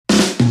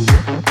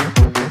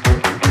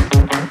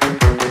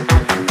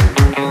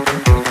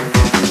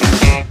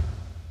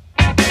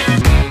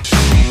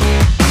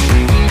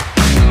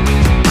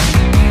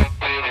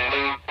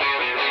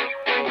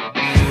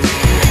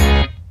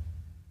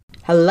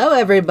Hello,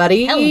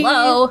 everybody.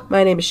 Hello.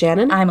 My name is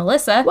Shannon. I'm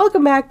Alyssa.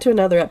 Welcome back to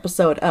another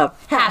episode of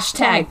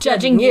Hashtag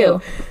Judging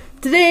You.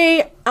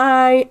 Today,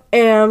 I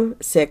am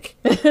sick,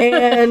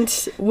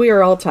 and we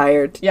are all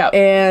tired. Yep.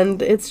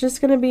 And it's just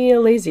going to be a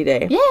lazy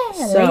day. Yeah,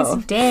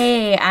 lazy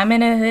day. I'm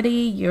in a hoodie.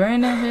 You're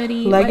in a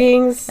hoodie.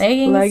 Leggings.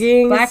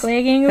 Leggings. Black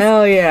leggings.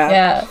 Hell yeah.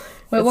 Yeah.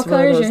 Wait, what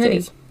color is your hoodie?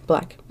 Days.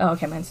 Black. Oh,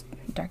 okay. Mine's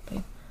dark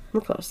blue. We're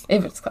close.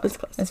 If it's close. It's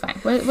close. It's fine.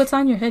 What's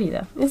on your hoodie,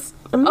 though? It's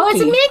a Mickey. Oh,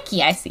 it's a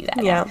Mickey. I see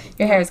that. Yeah.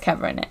 Your hair is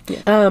covering it.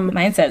 Yeah.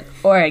 Mine says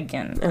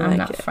Oregon. I'm like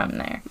not it. from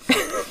there.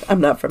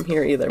 I'm not from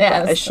here either,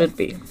 Yeah, but I should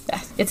be.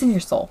 It's in your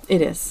soul.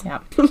 It is. Yeah.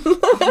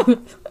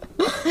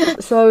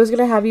 So I was going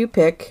to have you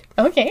pick.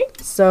 Okay.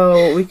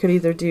 So we could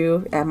either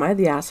do Am I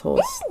the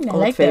Asshole's I old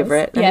like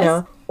favorite. this. Yes. I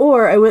know.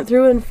 Or I went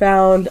through and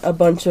found a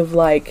bunch of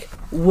like,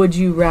 would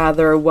you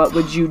rather, what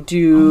would you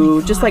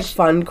do? Just like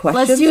fun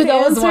questions. Let's do to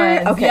those answer.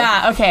 ones. Okay.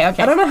 Yeah, okay.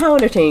 I don't know how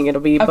entertaining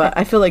it'll be, Okay. but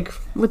I feel like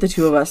with the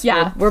two of us,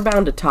 Yeah. we're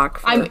bound to talk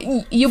for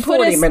You put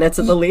 40 us, minutes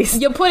at the least.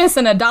 You put us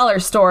in a dollar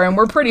store and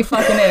we're pretty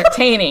fucking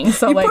entertaining.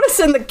 So You like, put us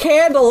in the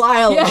candle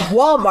aisle Yeah. of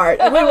Walmart,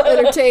 and we will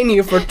entertain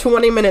you for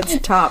 20 minutes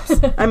tops.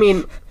 I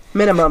mean,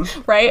 minimum.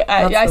 right?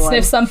 I the sniff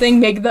one. something,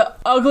 make the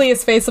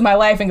ugliest face of my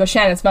life, and go,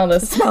 Shannon, smell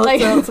this. Smell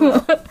like, it,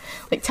 smell it.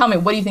 like, tell me,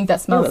 what do you think that Yeah,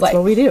 smells that's like?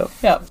 what we do.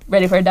 Yeah.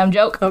 Ready for a dumb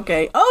joke?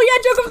 Okay. Oh,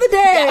 yeah, joke of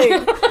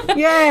the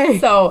day! Yay!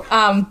 So,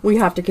 We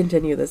have to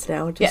continue this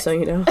now, just Yeah. so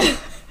you know.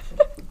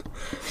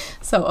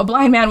 so a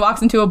blind man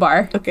walks into a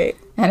bar Okay.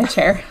 and a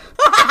chair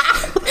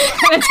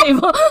and a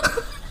table.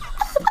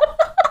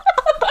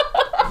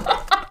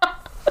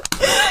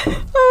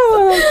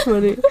 Oh, that's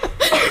funny.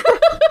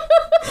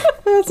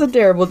 That's a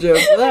terrible joke.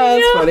 But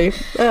that's funny.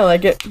 I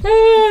like it.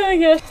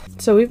 Yeah.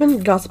 So we've been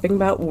gossiping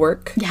about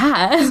work.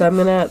 Yeah. So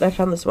I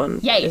found this one.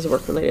 Yay. Is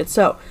work related.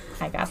 So,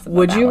 I got some.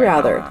 would you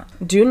rather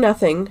do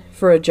nothing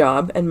for a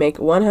job and make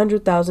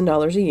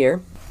 $100,000 a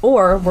year,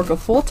 or work a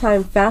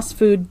full-time fast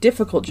food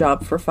difficult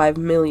job for $5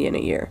 million a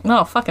year?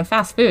 No, fucking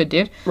fast food,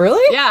 dude.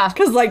 Really? Yeah.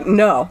 Because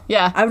no.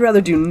 Yeah. I'd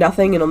rather do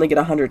nothing and only get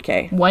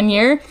 $100K. 1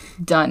 year,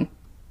 done.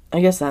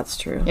 I guess that's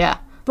true. Yeah.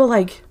 But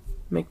like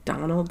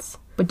McDonald's.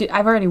 But dude,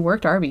 I've already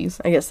worked Arby's.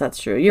 I guess that's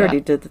true. You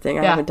already did the thing.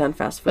 I Yeah. haven't done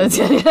fast food.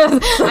 I've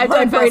My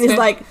done brain fast is food.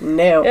 like,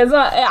 no. It's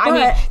not. I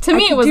mean, to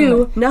me, it was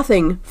do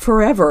nothing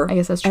forever. I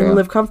guess that's true. And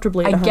live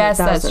comfortably. I At guess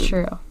that's 100,000.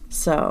 true.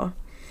 So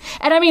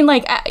And I mean,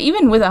 like,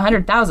 even with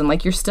 100,000,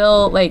 like, you're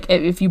still like,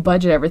 if you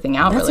budget everything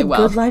out That's really a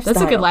well, good lifestyle.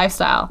 that's a good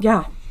lifestyle.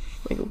 yeah,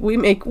 like, we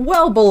make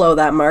well below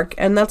that mark,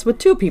 and that's with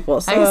two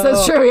people. So I guess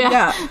that's true. Yeah.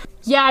 yeah.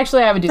 Yeah,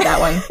 actually, I would do that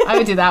one. I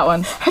would do that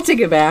one. I take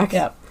it back.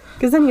 Yep.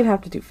 Because then you'd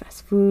have to do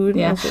fast food.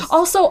 Yeah. It's just-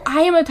 Also,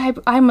 I'm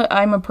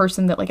a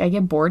person that like I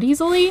get bored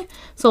easily.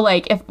 So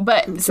like if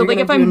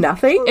you're I'm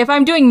nothing. if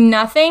I'm doing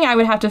nothing, I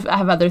would have to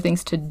have other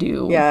things to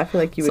do. Yeah, I feel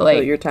like you would So, like,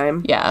 fill your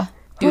time. Yeah.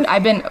 Dude,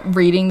 I've been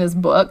reading this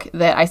book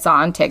that I saw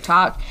on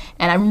TikTok,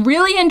 and I'm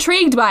really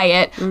intrigued by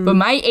it, but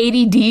my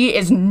ADD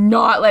is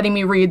not letting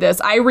me read this.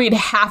 I read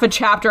half a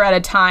chapter at a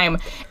time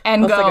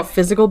and It's go, like a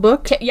physical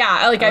book.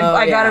 yeah, like I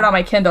got yeah. it on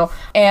my Kindle.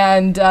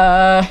 And,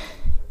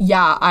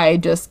 yeah, I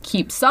just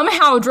keep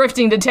somehow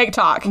drifting to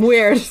TikTok.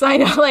 Weird. So I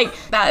know, like,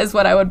 that is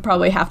what I would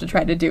probably have to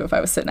try to do if I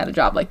was sitting at a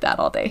job like that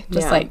all day.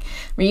 Just, Yeah. like,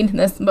 read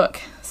this book.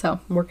 So,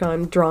 Work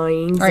on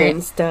drawings Right.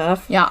 and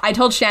stuff. yeah, I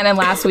told Shannon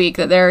last week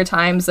that there are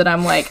times that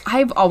I'm like,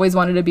 I've always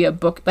wanted to be a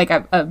book, like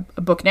a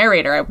book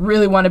narrator. I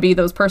really want to be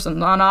those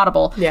persons on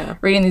Audible Yeah.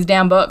 reading these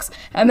damn books.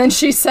 And then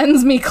she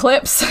sends me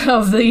clips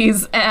of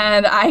these,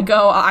 and I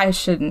go, I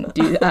shouldn't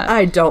do that.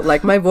 I don't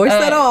like my voice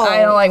at all. I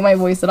don't like my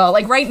voice at all.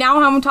 Like right now,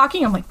 how I'm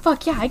talking, I'm like,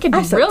 fuck yeah, I could do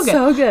I sound real good.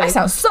 so good. I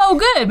sound so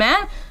good,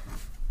 man.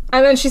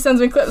 And then she sends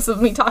me clips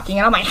of me talking,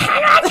 and I'm like,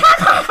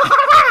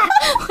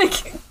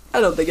 like, I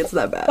don't think it's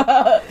that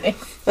bad.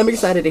 I'm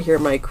excited to hear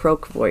my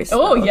croak voice.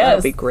 oh though. yes,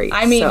 That'd be great.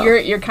 I mean, So-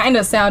 you're kind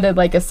of sounded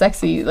like a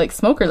sexy like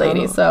smoker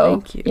lady. Oh, So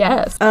thank you.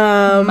 yes,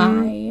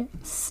 my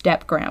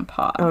step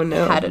grandpa Oh,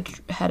 no.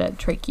 had a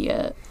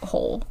trachea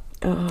hole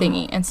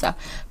thingy and stuff,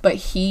 but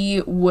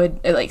he would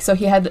like, so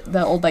he had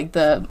the old like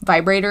the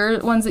vibrator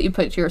ones that you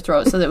put to your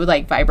throat so that it would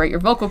like vibrate your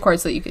vocal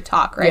cords so that you could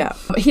talk, right? Yeah.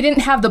 But he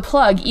didn't have the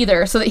plug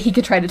either so that he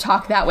could try to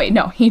talk that way.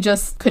 No, he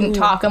just couldn't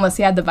talk unless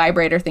he had the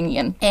vibrator thingy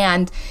in,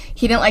 and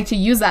he didn't like to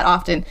use that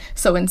often,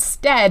 so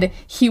instead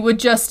he would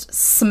just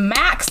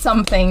smack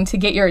something to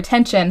get your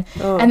attention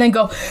and then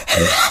go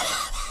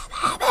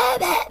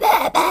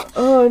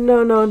Oh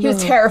no! he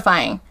was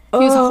terrifying. He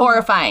was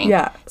horrifying.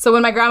 yeah. So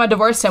when my grandma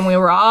divorced him, we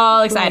were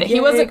all excited.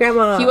 Yay,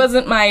 grandma. He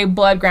wasn't my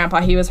blood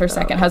grandpa. He was her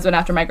second husband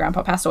after my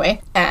grandpa passed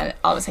away, and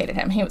always hated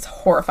him. He was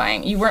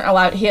horrifying. You weren't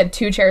allowed. He had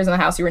 2 chairs in the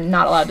house. You were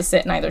not allowed to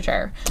sit in either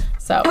chair.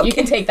 So So you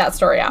can take that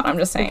story out. I'm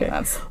just saying.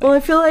 That's well, I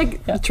feel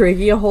like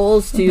trachea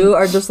holes too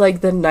are just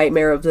like the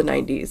nightmare of the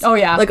 90s. Oh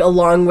yeah. Like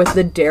along with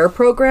the DARE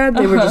program,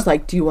 they were just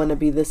like, do you want to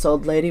be this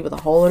old lady with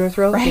a hole in her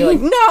throat? Right? You're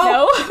like, no,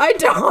 I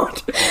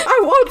don't. I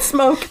won't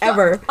smoke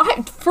ever.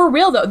 For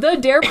real though, the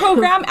DARE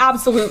program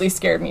absolutely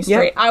scared me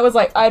straight. I was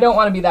like, I don't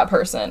want to be that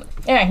person.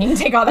 Anyway, you can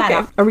take all that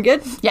out. Are we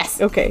good?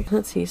 Yes. Okay.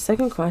 Let's see.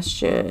 Second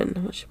question.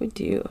 What should we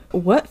do?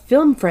 What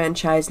film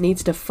franchise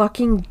needs to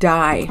fucking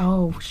die?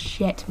 Oh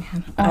shit,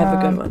 man. I have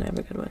a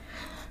good one.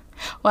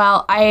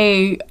 Well,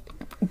 I'm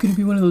gonna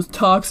be one of those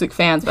toxic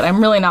fans, but I'm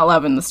really not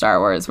loving the Star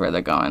Wars where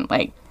they're going.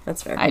 Like,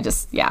 that's fair. I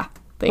just, I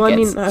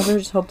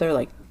just hope they're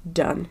like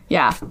done.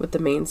 Yeah. With the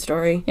main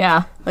story.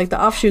 Yeah. Like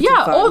the offshoots.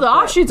 Yeah. Are fun, the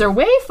offshoots are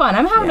way fun.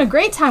 I'm having a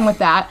great time with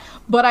that.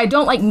 But I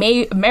don't like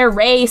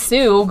Mary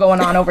Sue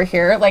going on over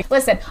here. Like,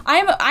 listen, I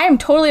am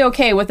totally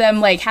okay with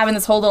them like having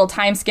this whole little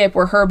time skip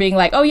where her being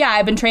like, oh yeah,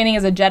 I've been training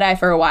as a Jedi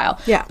for a while.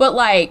 Yeah. But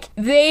like,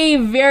 they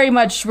very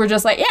much were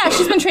just like, yeah,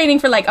 she's been training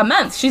for like a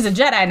month. She's a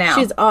Jedi now.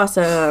 She's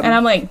awesome. And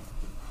I'm like,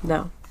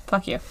 no.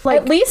 Fuck you.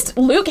 Like, at least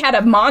Luke had a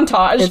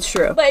montage. It's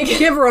true. Like,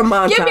 give her a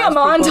montage. Give me a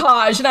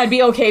montage, and I'd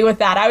be okay with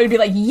that. I would be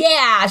like,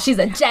 yeah, she's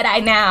a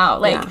Jedi now.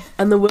 Like,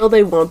 and the will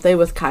they won't they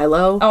with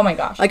Kylo. Oh my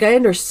gosh. Like I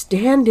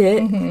understand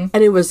it, and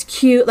it was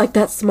cute. Like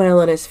that smile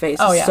on his face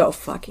is so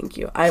fucking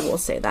cute. I will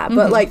say that.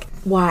 But like,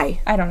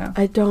 why? I don't know.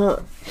 I don't.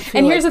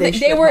 And here's the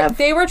thing: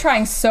 they were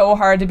trying so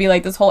hard to be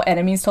like this whole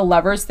enemies to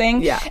lovers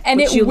thing. Yeah.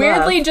 And it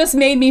weirdly just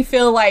made me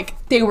feel like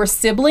they were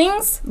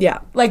siblings. Yeah.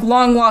 Like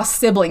long lost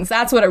siblings.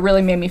 That's what it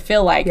really made me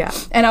feel like. Yeah.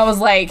 And I was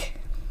like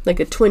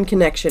a twin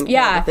connection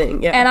kind of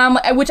thing. Yeah.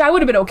 And which I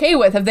would have been okay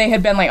with if they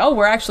had been like, oh,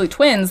 we're actually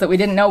twins, that we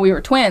didn't know we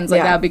were twins.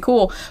 Like that would be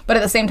cool. But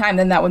at the same time,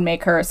 then that would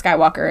make her a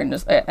Skywalker and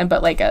just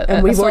but like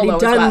a we've Solo already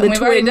done the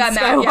twin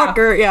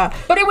Skywalker. Yeah.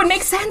 But it would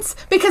make sense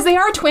because they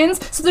are twins,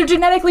 so they're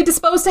genetically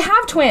disposed to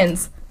have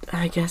twins.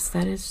 I guess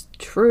that is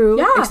true.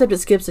 Yeah. Except it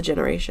skips a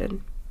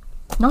generation.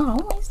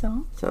 Not always,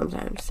 though.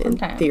 Sometimes. In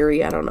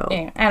theory, I don't know.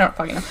 Yeah, I don't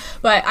fucking know.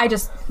 But I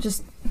just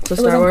so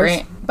Star Wars.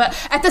 Great. But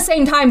at the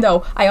same time,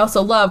 though, I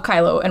also love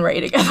Kylo and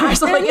Rey together.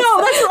 So like,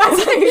 no, that's what I'm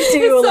saying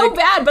too. It's so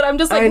bad, but I'm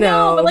just like,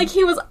 no. But like,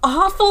 he was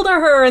awful to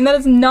her, and that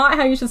is not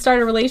how you should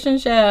start a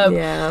relationship.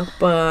 Yeah,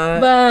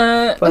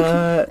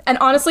 but and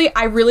honestly,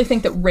 I really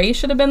think that Rey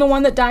should have been the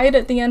one that died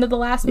at the end of the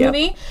last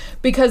movie,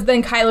 because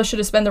then Kylo should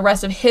have spent the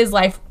rest of his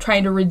life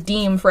trying to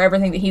redeem for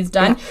everything that he's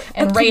done,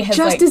 and Rey has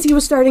just as he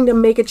was starting to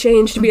make a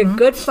change to be a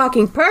good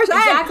fucking person.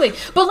 Exactly.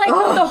 But like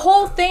the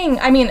whole thing,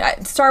 I mean,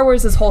 Star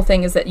Wars' whole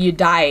thing is that you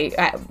die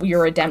at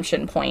your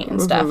redemption point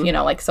and stuff, you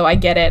know, like, so I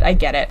get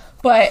it.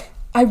 But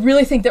I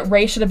really think that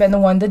Rey should have been the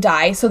one to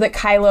die so that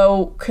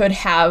Kylo could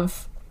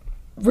have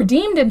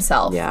redeemed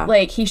himself. Yeah.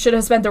 Like, he should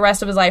have spent the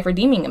rest of his life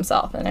redeeming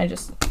himself, and I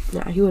just...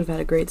 Yeah, he would have had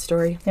a great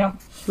story. Yeah.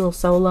 Little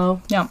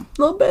Solo. Yeah.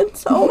 Little Ben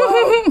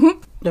Solo.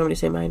 Nobody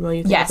say mine while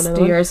you think yes, of another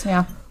do one. yours,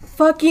 yeah.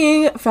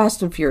 Fucking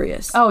Fast and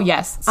Furious. Oh,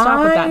 yes.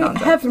 Stop with that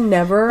nonsense. I have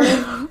never...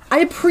 I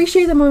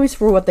appreciate the movies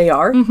for what they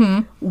are.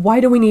 Why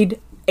do we need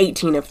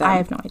 18 of them? I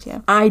have no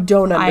idea. I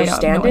don't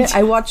understand it.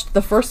 I watched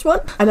the first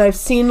one, and I've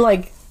seen,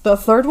 like, the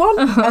third one,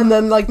 and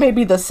then, like,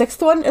 maybe the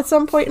sixth one at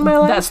some point in my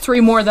life. That's 3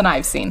 more than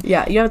I've seen.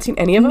 Yeah, you haven't seen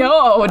any of them?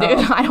 No, dude.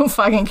 Oh. I don't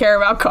fucking care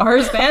about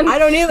cars, man. I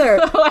don't either.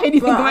 Why do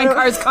you think my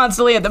car's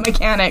constantly at the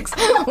mechanics?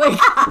 Like...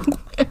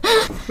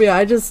 Yeah,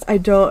 I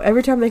don't...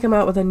 Every time they come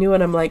out with a new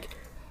one, I'm like...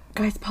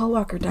 Guys, Paul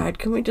Walker died.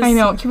 Can we just... I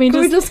know. Can we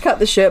just cut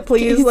the shit,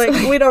 please?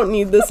 Like, we don't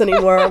need this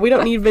anymore. We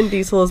don't need Vin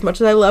Diesel as much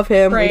as I love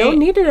him. Right? We don't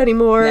need it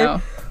anymore.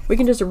 No. We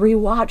can just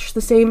rewatch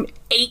the same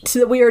 8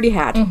 that we already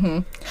had.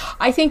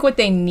 I think what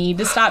they need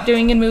to stop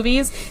doing in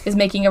movies is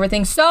making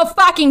everything so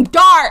fucking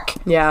dark.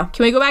 Yeah.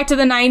 Can we go back to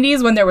the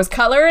 90s when there was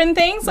color and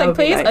things? Like,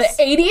 please? Nice.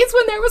 80s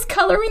when there was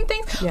color and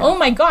things? Yeah. Oh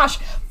my gosh.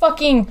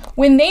 Fucking,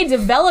 when they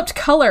developed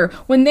color,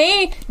 when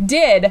they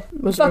did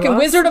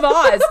Wizard of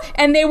Oz,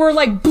 and they were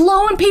like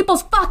blowing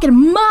people's fucking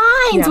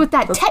minds with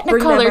that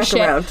Technicolor shit.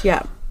 Around.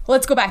 Yeah.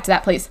 Let's go back to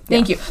that, please.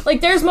 Thank you. Like,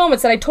 there's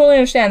moments that I totally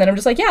understand that I'm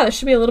just like, yeah, this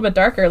should be a little bit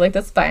darker. Like,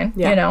 that's fine,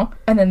 you know?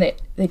 And then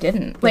they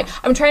didn't. Like,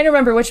 I'm trying to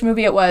remember which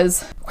movie it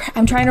was.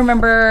 I'm trying to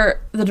remember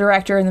the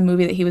director in the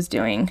movie that he was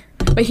doing.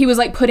 But he was,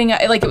 like,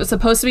 it was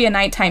supposed to be a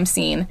nighttime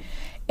scene.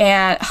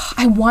 And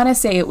I want to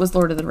say it was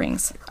Lord of the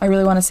Rings. I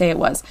really want to say it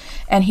was.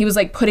 And he was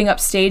like putting up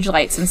stage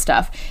lights and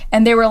stuff.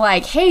 And they were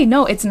like, hey,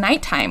 no, it's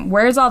nighttime.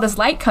 Where's all this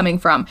light coming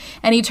from?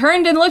 And he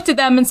turned and looked at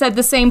them and said,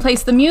 the same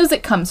place the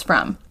music comes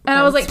from. And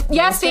I was like,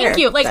 yes, thank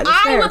you. Like,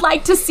 I would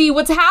like to see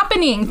what's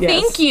happening. Yes.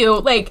 Thank you.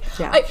 Like,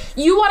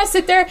 you want to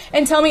sit there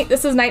and tell me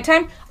this is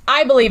nighttime?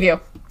 I believe you.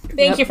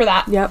 Thank you for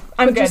that. Yep.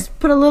 I'm good. Just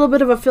put a little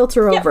bit of a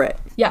filter over it.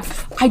 Yeah.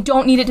 I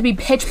don't need it to be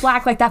pitch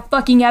black like that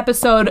fucking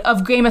episode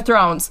of Game of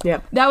Thrones.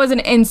 Yep. That was an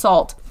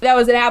insult. That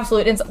was an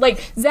absolute insult. Like,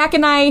 Zach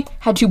and I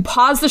had to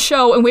pause the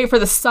show and wait for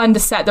the sun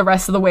to set the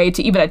rest of the way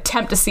to even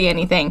attempt to see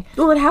anything.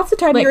 Well, and half the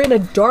time you're in a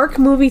dark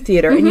movie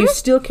theater and you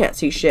still can't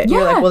see shit. Yeah.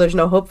 You're like, well, there's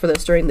no hope for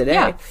this during the day.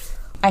 Yeah.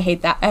 I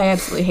hate that. I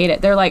absolutely hate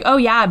it. They're like, oh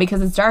yeah,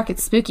 because it's dark,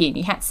 it's spooky, and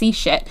you can't see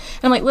shit.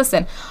 And I'm like,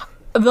 listen,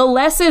 the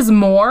less is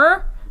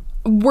more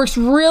works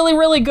really,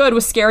 really good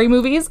with scary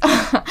movies.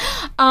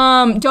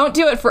 Don't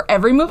do it for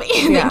every movie.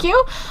 Thank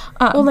you.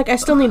 Well, like, I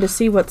still need to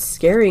see what's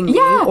scaring me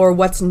or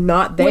what's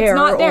not there.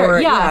 What's not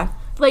there, yeah.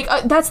 Like,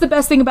 that's the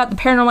best thing about the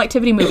Paranormal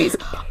Activity movies.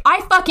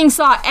 I fucking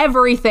saw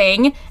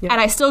everything, and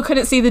I still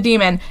couldn't see the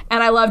demon,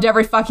 and I loved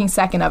every fucking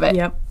second of it.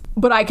 Yep.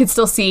 But I could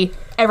still see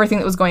everything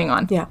that was going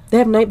on. Yeah. They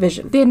have night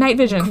vision.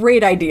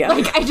 Great idea.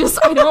 Like, I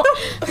don't...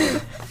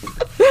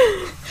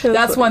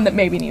 That's one that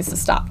maybe needs to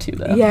stop too,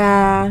 though.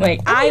 Yeah.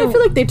 Like, I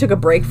feel like they took a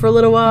break for a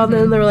little while, and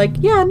then they were like,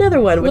 yeah, another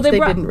one, which they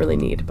didn't really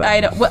need.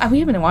 But we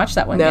haven't watched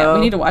that one yet. We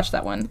need to watch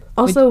that one.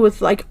 Also,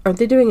 with, like, aren't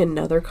they doing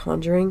another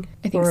Conjuring?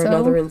 I think or so.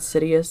 Another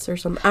Insidious or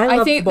something? I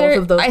love both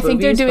of those movies. I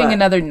think they're doing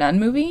another Nun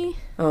movie.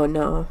 Oh,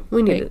 no.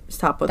 We need to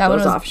stop with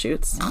those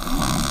offshoots.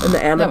 And the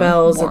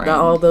Annabelles and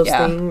all those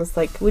things.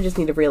 Like, we just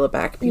need to reel it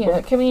back, people.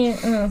 Yeah, can we...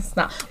 it's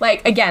not...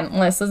 Like, again,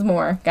 less is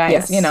more,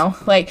 guys, you know?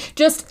 Like,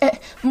 just...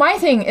 my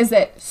thing is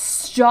that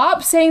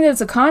stop saying that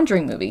it's a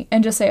Conjuring movie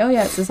and just say, oh,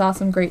 yeah, it's this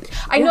awesome, great...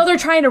 I know they're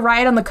trying to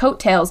ride on the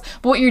coattails,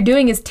 but what you're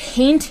doing is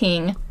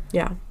tainting...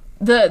 Yeah.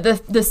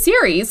 The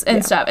series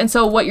and stuff. And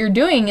so what you're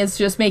doing is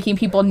just making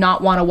people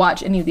not want to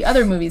watch any of the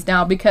other movies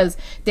now because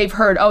they've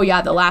heard, oh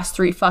yeah, the last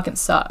 3 fucking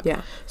suck.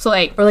 Yeah. So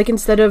like... Or like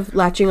instead of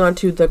latching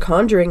onto the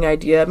Conjuring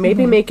idea,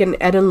 maybe make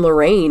an Ed and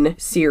Lorraine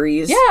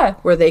series. Yeah.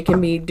 Where they can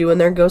be doing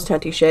their ghost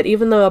hunting shit,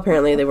 even though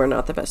apparently they were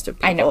not the best of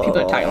people. I know, people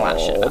are talking a lot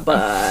of shit about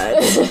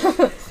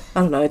but... I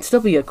don't know, it'd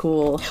still be a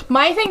cool...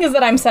 My thing is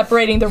that I'm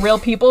separating the real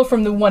people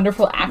from the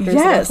wonderful actors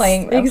that are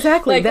playing them.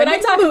 Exactly. Like, that when I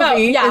talk about...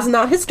 is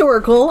not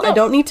historical. No. I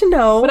don't need to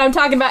know. When I'm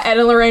talking about Ed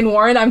and Lorraine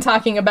Warren, I'm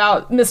talking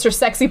about Mr.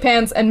 Sexy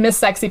Pants and Miss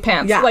Sexy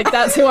Pants. Yeah. Like,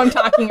 that's who I'm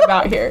talking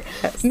about here.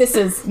 Yes.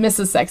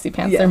 Mrs. Sexy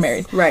Pants. Yes. They're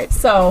married. Right.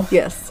 So...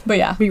 Yes. But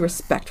yeah. Be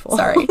respectful.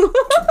 Sorry.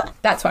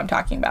 That's what I'm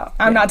talking about.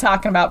 I'm not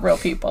talking about real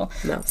people.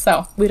 No.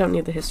 So... We don't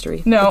need the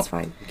history. No. It's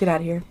fine. Get out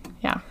of here.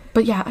 Yeah.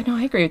 But yeah, I know,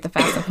 I agree with the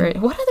Fast and Furious.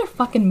 What other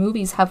fucking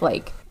movies have,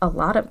 like, a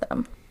lot of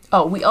them?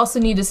 Oh, we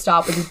also need to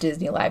stop with the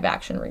Disney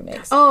live-action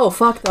remakes. Oh,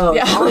 fuck those.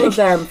 Yeah, all of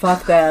them.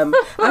 Fuck them.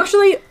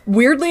 Actually,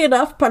 weirdly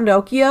enough,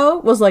 Pinocchio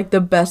was, like,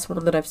 the best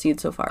one that I've seen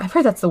so far. I've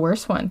heard that's the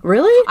worst one.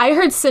 Really? I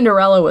heard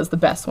Cinderella was the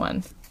best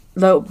one.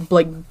 The,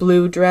 like,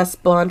 blue dress,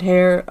 blonde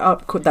hair. Oh,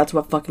 that's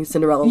what fucking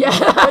Cinderella was. Yeah. You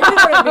know what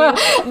I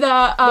mean?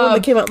 The one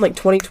that came out in, like,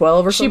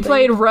 2012 or something. She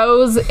played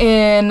Rose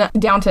in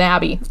Downton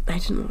Abbey. I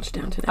didn't watch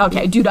Downton Abbey.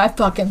 Okay, dude, I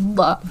fucking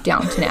love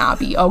Downton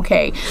Abbey,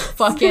 okay?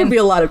 Fucking... There's gonna be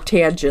a lot of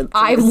tangents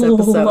I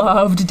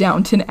loved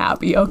Downton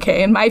Abbey,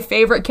 okay? And my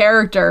favorite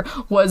character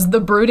was the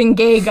brooding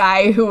gay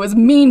guy who was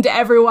mean to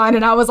everyone,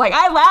 and I was like,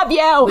 I love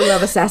you! We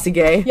love a sassy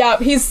gay. Yeah,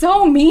 he's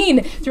so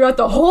mean throughout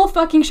the whole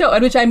fucking show,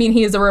 which I mean,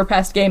 he is a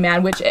repressed gay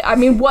man, which, I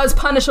mean, was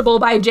punishable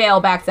by jail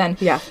back then.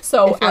 Yeah.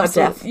 So, if not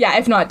death. Yeah,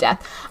 if not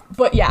death.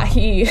 But yeah,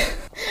 he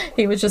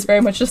was just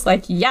very much just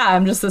like, yeah,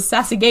 I'm just a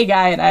sassy gay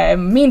guy and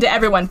I'm mean to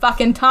everyone.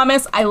 Fucking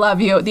Thomas, I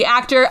love you. The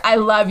actor, I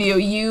love you.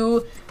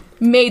 You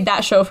made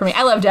that show for me.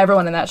 I loved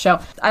everyone in that show.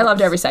 I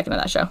loved every second of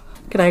that show.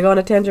 Can I go on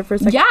a tangent for a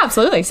second? Yeah,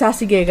 absolutely.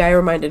 Sassy gay guy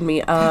reminded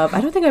me of, I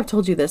don't think I've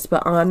told you this,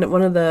 but on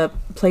one of the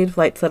plane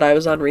flights that I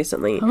was on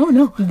recently, oh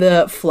no,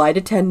 the flight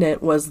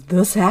attendant was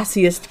the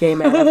sassiest gay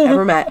man I've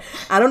ever met.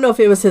 I don't know if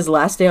it was his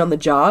last day on the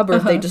job or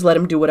if they just let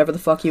him do whatever the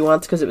fuck he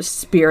wants because it was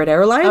Spirit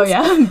Airlines. Oh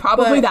yeah,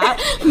 probably that.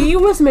 He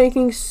was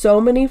making so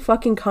many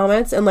fucking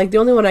comments, and like the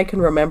only one I can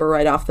remember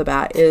right off the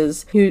bat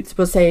is he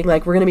was saying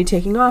like, we're going to be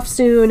taking off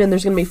soon and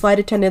there's going to be flight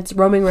attendants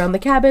roaming around the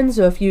cabin,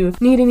 so if you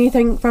need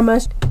anything from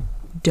us,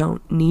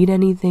 don't need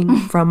anything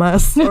from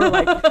us. Or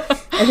like,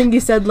 I think he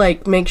said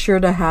like, make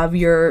sure to have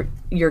your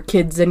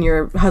kids and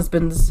your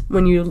husbands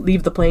when you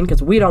leave the plane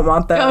because we don't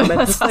want them.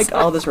 And just like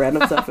all this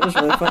random stuff. It was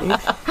really funny.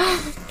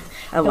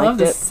 I love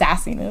the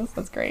sassiness.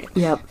 That's great.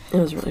 Yep, it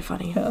was really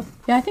funny.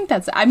 Yeah, I think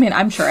that's. I mean,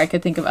 I'm sure I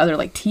could think of other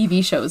like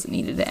TV shows that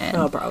needed to end.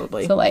 Oh,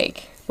 probably. So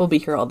like, we'll be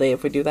here all day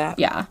if we do that.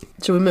 Yeah.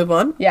 Should we move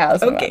on? Yeah.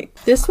 Let's move okay.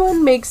 on. This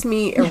one makes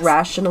me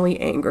irrationally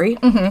angry.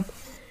 Mm-hmm.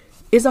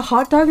 Is a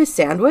hot dog a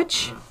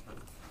sandwich?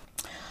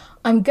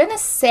 I'm gonna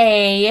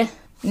say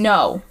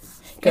no.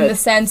 Good. In the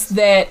sense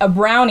that a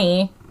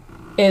brownie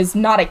is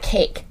not a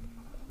cake.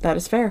 That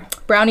is fair.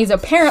 Brownies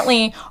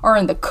apparently are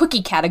in the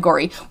cookie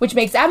category, which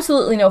makes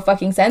absolutely no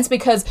fucking sense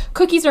because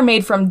cookies are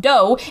made from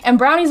dough and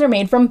brownies are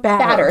made from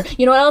batter.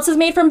 You know what else is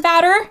made from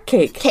batter?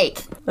 Cake.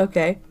 Cake.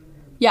 Okay.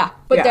 Yeah,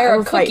 but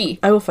they're a cookie.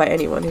 I will fight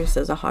anyone who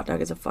says a hot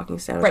dog is a fucking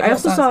sandwich. Right, I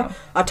also saw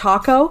a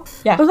taco.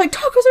 Yeah. I was like,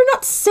 tacos are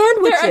not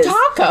sandwiches. They're a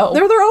taco.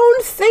 They're their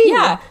own thing.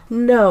 Yeah.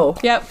 No.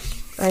 Yep.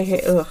 I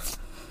hate,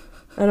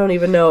 I don't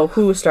even know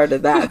who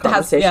started that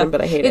conversation,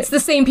 but I hate it. It's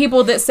the same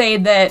people that say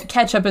that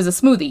ketchup is a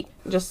smoothie.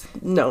 Just,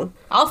 no.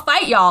 I'll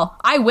fight y'all.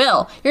 I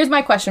will. Here's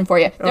my question for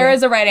you. Okay. There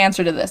is a right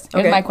answer to this.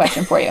 Here's my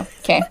question for you.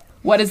 Okay.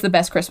 What is the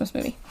best Christmas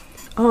movie?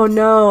 Oh,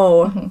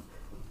 no. Mm-hmm.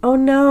 Oh,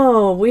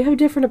 no. We have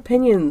different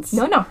opinions.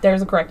 No.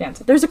 There's a correct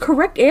answer. There's a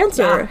correct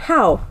answer. Yeah.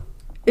 How?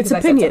 It's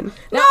opinion.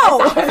 No!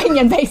 It's not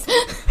opinion-based.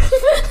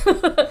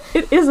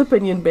 It is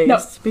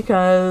opinion-based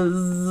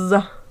because,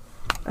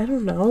 I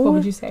don't know. What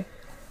would you say?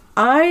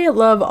 I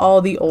love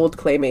all the old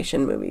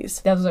claymation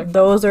movies. Those are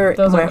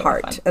my really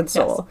heart fun. and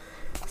soul.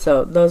 Yes.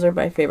 So those are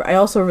my favorite. I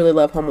also really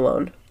love Home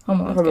Alone.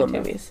 Home Alone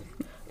movies.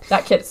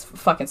 That kid's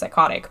fucking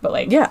psychotic, but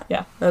like... Yeah.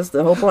 Yeah. That's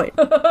the whole point.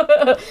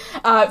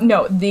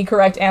 No, the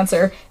correct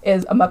answer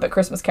is A Muppet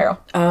Christmas Carol.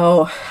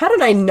 Oh, how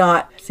did I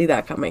not see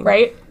that coming?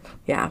 Right?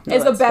 Yeah. No,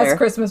 it's the best fair.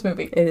 Christmas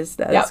movie. It is.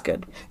 That's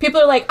good.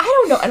 People are like, I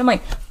don't know. And I'm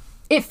like,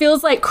 it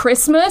feels like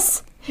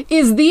Christmas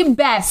is the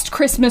best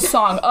Christmas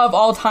song of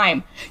all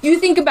time. You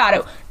think about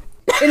it.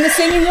 In the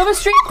singing of a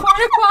street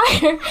corner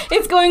choir,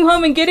 it's going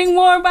home and getting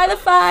warm by the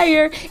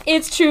fire.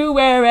 It's true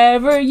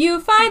wherever you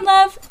find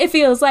love. It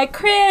feels like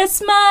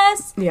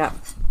Christmas. Yeah.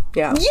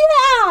 Yeah.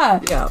 Yeah.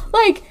 Yeah.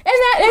 Like,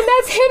 and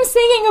that's him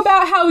singing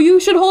about how you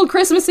should hold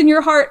Christmas in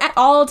your heart at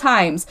all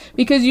times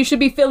because you should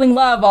be feeling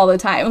love all the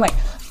time. I'm like,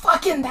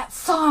 fucking that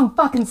song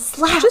fucking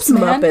slaps, Just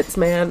man. Muppets,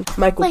 man.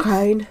 Michael Like-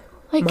 Caine.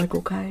 like-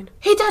 Michael Caine.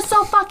 He does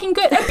so fucking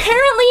good.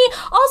 Apparently,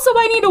 also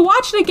I need to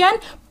watch it again.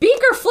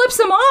 Beaker flips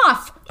him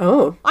off.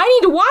 Oh, I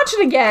need to watch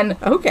it again.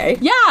 okay.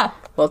 Yeah.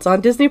 Well, it's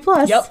on Disney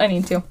Plus. Yep, I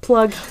need to.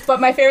 Plug.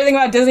 But my favorite thing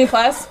about Disney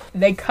Plus,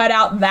 they cut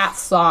out that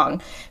song.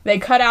 They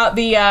cut out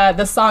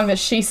the song that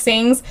she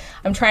sings.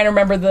 I'm trying to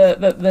remember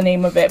the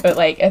name of it, but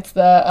like it's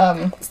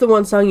the It's the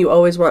one song you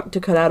always want to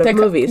cut out of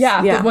movies.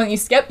 Yeah, Yeah. the one you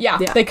skip. Yeah,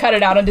 they cut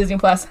it out on Disney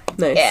Plus.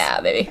 Nice. Yeah,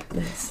 baby.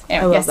 Nice.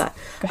 Anyway, I love yes.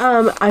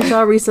 that. I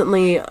saw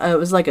recently, it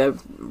was like a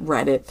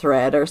Reddit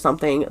thread or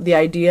something, the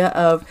idea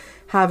of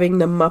having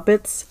the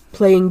Muppets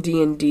playing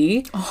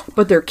D&D,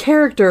 but their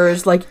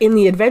characters, like in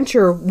the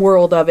adventure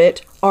world of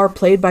it, are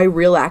played by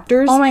real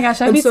actors. Oh my gosh,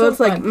 that'd and be so it's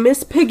like fun.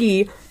 Miss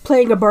Piggy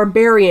playing a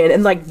barbarian,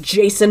 and like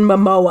Jason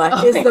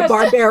Momoa is the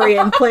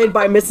barbarian played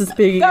by Mrs.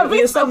 Piggy. That'd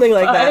be Or something so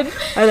like that.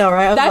 fun. I know,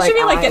 right? I was That should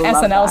be like I an love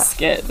SNL that.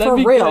 skit. That'd For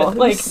be real. good. It'd be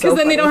Like, so because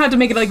then they don't funny. have to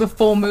make it like the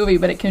full movie,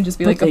 but it can just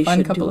be like But a they fun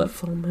should couple do a of.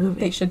 full movie.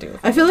 They should do it.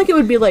 I feel like it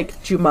would be like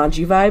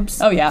Jumanji vibes.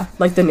 Oh yeah,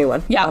 Like the new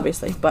one. Yeah.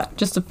 Obviously. But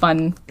just a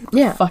fun,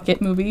 Yeah. fuck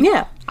it movie.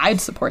 Yeah. I'd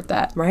support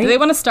that. Right? Do they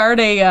want to start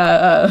a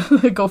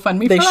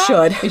GoFundMe? They for that?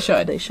 should. They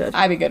should. They should.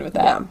 I'd be good with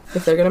that. yeah.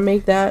 If they're gonna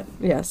make that,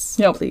 yes.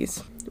 Yep.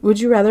 Please. Would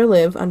you rather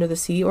live under the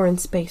sea or in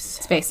space?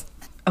 Space.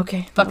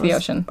 Okay. Fuck that the was-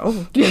 ocean.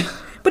 Oh, dude.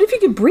 But if you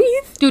could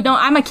breathe, Dude, no,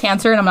 I'm a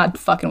Cancer and I'm not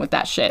fucking with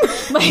that shit.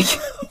 Like,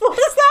 what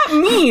does that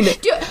mean?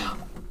 dude,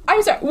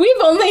 I'm sorry. We've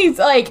only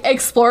like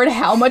explored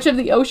how much of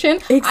the ocean.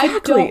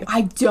 Exactly.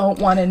 I don't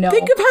want to know.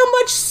 Think of how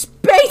much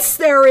space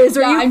there is.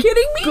 Are Yeah, you I'm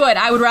kidding me? Good.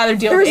 I would rather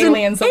deal There's with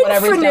aliens than an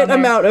whatever's down infinite there.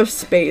 amount of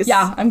space.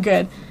 Yeah, I'm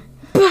good.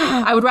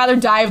 I would rather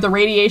die of the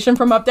radiation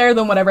from up there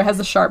than whatever has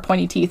the sharp,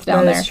 pointy teeth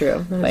down there. That is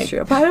true. That is Like,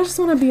 true. But I just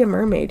want to be a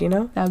mermaid, you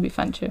know? That would be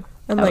fun too.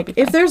 And That would like,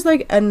 be if fun. there's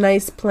like a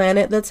nice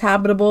planet that's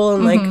habitable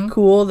and Mm-hmm. like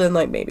cool, then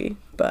like maybe.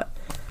 But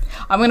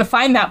I'm gonna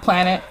find that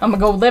planet. I'm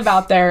gonna go live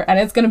out there, and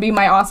it's gonna be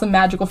my awesome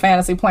magical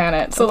fantasy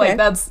planet. So Okay. like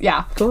that's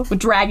Cool. with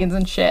dragons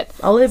and shit.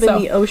 I'll live So-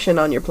 in the ocean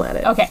on your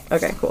planet. Okay.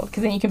 Okay, cool.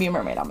 Because then you can be a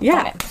mermaid on the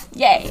Yeah. planet.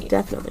 Yay!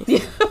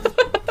 Definitely.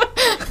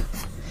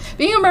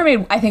 Being a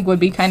mermaid, I think, would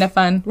be kind of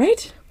fun.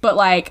 Right? But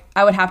like,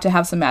 I would have to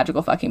have some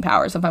magical fucking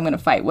powers if I'm gonna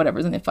fight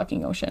whatever's in the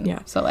fucking ocean. Yeah.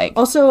 So like,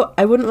 Also,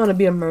 I wouldn't want to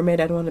be a mermaid.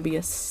 I'd want to be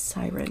a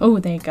siren. oh,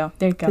 there you go.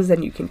 There you go. Because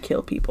then you can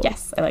kill people.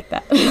 Yes, I like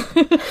that.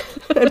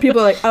 And people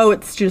are like, oh,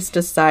 it's just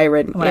a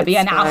siren. I want to be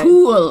It's an fine.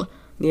 ahool.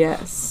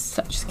 Yes.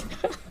 So, just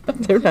kidding.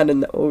 They're not in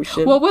the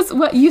ocean.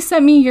 What you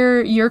sent me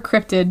your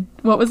cryptid?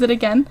 What was it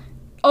again?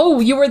 Oh,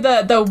 you were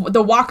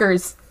the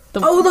walkers.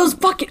 Oh, those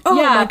fucking... Oh,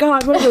 Yeah. my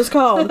God. What are those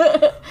called?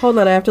 Hold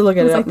on. I have to look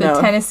at It was it like up the now.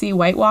 Tennessee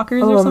White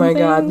Walkers or Oh, something. my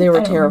God. They were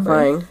I don't remember.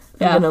 terrifying.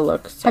 Yeah. I'm going to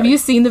look. Have Sorry. you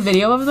seen the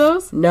video of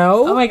those?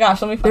 No. Oh my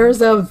gosh, let me find There's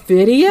a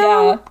video?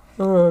 Yeah.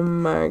 Oh,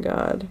 my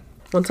God.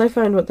 Once I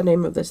find what the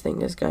name of this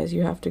thing is, guys,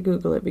 you have to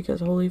Google it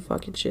because holy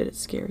fucking shit, it's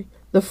scary.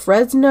 The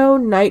Fresno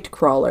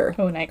Nightcrawler.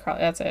 Oh, Nightcrawler,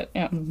 that's it.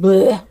 Yeah.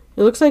 Blech.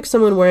 It looks like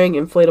someone wearing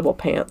inflatable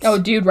pants. Oh,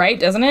 dude, right?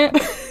 Doesn't it?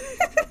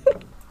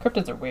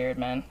 Cryptids are weird,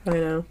 man. I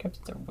know.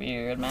 Cryptids are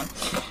weird, man.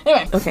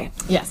 Anyway. Okay.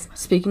 Yes.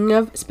 Speaking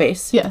of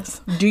space, Yes.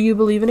 do you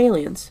believe in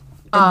aliens?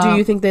 And do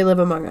you think they live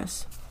among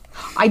us?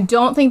 I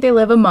don't think they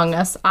live among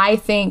us. I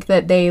think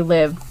that they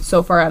live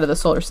so far out of the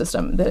solar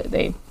system that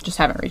they just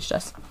haven't reached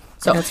us.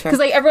 So, That's fair. because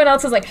like everyone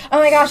else is like, oh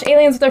my gosh,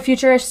 aliens with their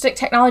futuristic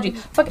technology.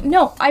 Fuck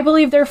no, I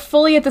believe they're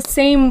fully at the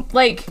same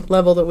like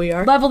Level that we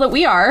are? level that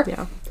we are.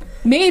 Yeah.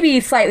 Maybe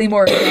slightly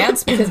more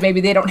advanced because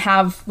maybe they don't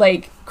have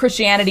like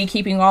Christianity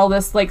keeping all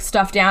this like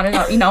stuff down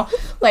and you know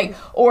like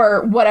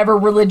or whatever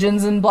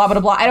religions and blah blah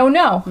blah. I don't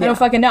know. I Yeah. don't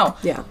fucking know.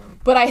 Yeah.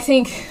 But I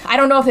think I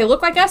don't know if they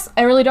look like us.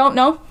 I really don't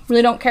know.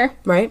 Really don't care.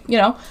 Right? You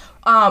know.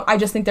 I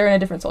just think they're in a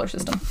different solar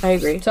system. I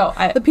agree. So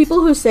I The people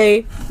who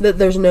say that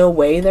there's no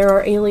way there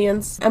are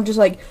aliens, I'm just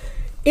like,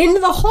 in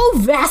the whole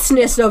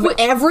vastness of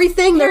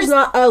everything, there's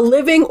not a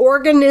living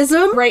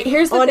organism right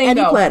here's the on thing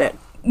any though. planet.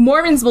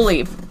 Mormons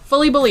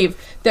fully believe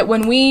that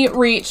when we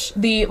reach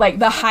the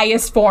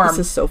highest form. This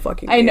is so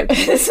fucking I know weird.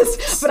 this is,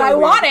 So but I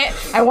weird. want it.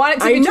 I want it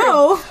to I be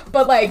know. true.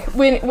 But like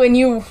when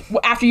you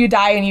after you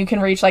die and you can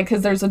reach like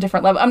because there's a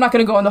different level. I'm not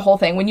going to go in the whole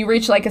thing. When you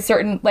reach like a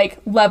certain like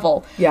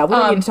level. Yeah, we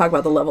don't need to talk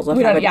about the levels of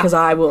we don't- heaven yeah. because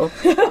I will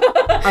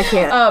I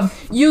can't.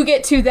 You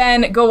get to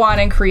then go on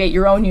and create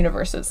your own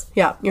universes.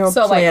 Yeah, your own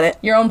so planet.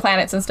 Like your own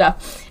planets and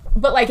stuff.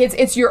 But like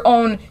it's your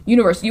own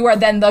universe. You are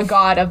then the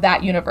god of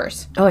that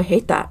universe. Oh, I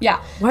hate that.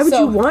 Yeah. Why would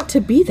you want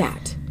to be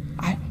that?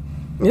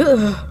 I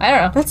don't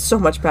know. That's so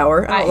much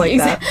power. I don't like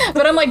that.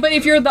 But I'm like, but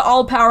if you're the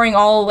all-powering,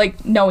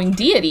 all-like-knowing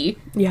deity,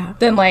 yeah,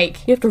 then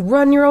like you have to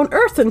run your own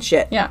earth and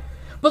shit. Yeah.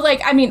 But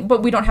like, I mean,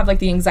 but we don't have like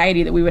the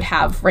anxiety that we would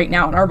have right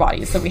now in our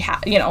bodies that we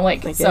have, you know,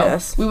 like, so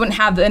we wouldn't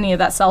have any of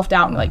that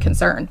self-doubt and like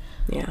concern.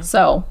 Yeah.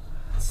 So.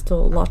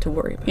 Still a lot to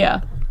worry about.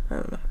 Yeah. I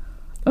don't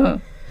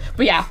know.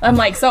 But yeah, I'm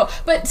like, so,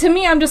 but to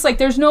me, I'm just like,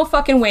 there's no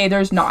fucking way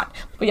there's not.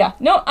 But yeah,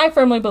 no, I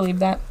firmly believe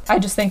that. I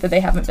just think that they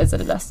haven't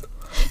visited us.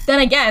 Then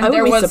again, I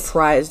would be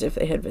surprised if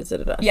they had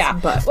visited us. Yeah,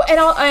 but well, and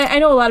I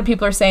know a lot of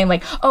people are saying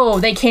like, oh,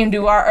 they came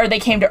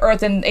to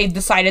Earth and they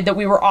decided that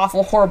we were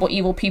awful, horrible,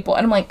 evil people.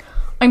 And I'm like,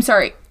 I'm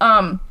sorry.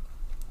 I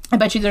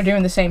bet you they're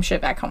doing the same shit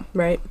back home.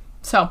 Right.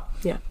 So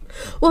yeah.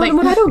 Well, and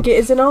what I don't get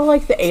is in all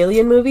like the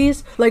alien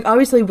movies, like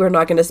obviously we're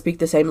not going to speak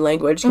the same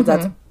language because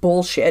that's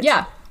bullshit.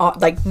 Yeah.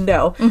 Like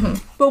no.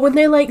 But when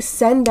they like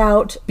send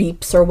out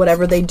beeps or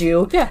whatever they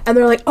do, yeah, and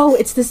they're like, oh,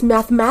 it's this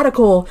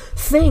mathematical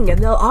thing,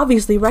 and they'll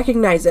obviously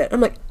recognize it.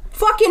 I'm like,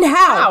 fucking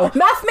how?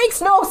 Math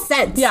makes no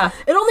sense. Yeah.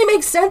 It only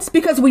makes sense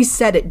because we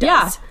said it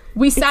does. Yeah.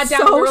 We sat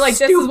down and we were like,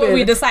 this is what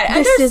we decided.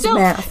 And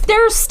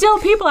there's still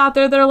people out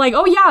there that are like,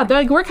 oh yeah, they're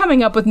like, we're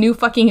coming up with new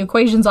fucking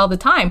equations all the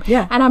time.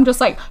 Yeah. And I'm just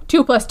like,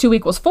 2 + 2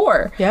 =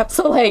 4. Yep.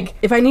 So like,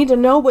 if I need to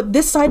know what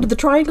this side of the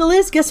triangle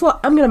is, guess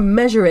what? I'm going to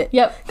measure it.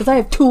 Yep. Because I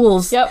have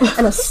tools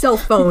and a cell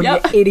phone, you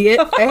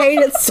idiot. I hate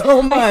it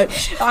so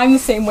much. I'm the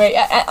same way.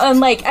 And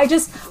like,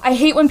 I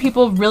hate when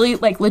people really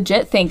like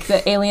legit think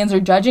that aliens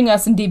are judging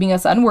us and deeming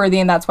us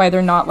unworthy and that's why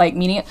they're not like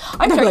meaning it.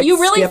 I'm sorry, like, you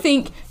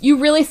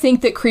really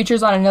think that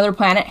creatures on another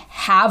planet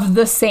have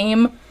the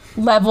same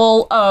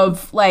level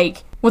of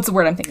like, what's the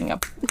word I'm thinking of?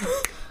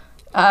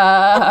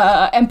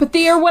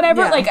 Empathy or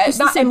whatever. Like it's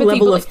not the same empathy,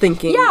 level but of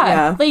thinking.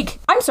 Yeah. Like,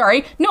 I'm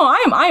sorry. No,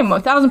 I am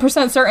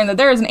 1000% certain that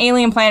there is an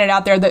alien planet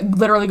out there that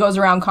literally goes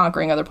around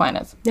conquering other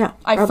planets. Yeah.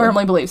 I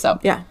firmly believe so.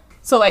 Yeah.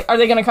 So, like, are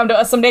they going to come to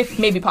us someday?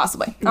 Maybe,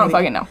 possibly. I don't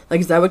fucking know.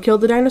 Like, is that what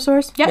killed the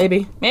dinosaurs? Yeah.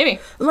 Maybe.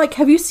 Like,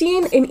 have you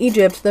seen in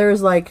Egypt,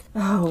 there's like,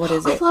 oh, what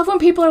is it? I love when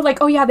people are like,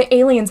 oh yeah, the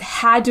aliens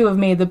had to have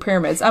made the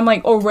pyramids. I'm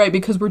like, oh right,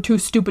 because we're too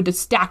stupid to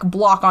stack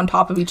block on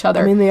top of each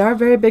other. I mean, they are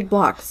very big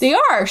blocks. They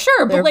are,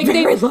 sure, but like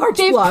they've blocks.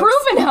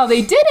 proven how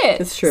they did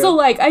it. It's true. So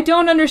like, I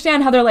don't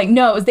understand how they're like,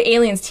 no, it was the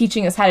aliens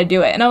teaching us how to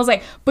do it. And I was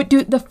like, but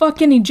dude, the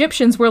fucking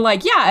Egyptians were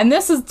like, yeah, and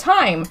this is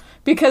time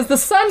because the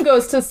sun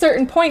goes to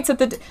certain points at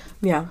the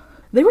yeah.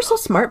 They were so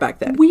smart back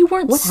then. We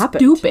weren't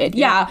stupid.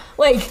 Yeah.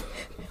 Like,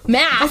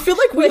 math. I feel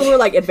like we were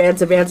like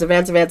advance,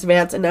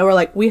 and now we're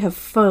like, we have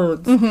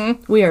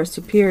phones. We are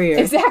superior.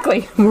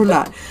 Exactly. We're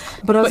not.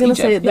 But I was going to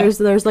say,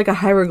 there's like a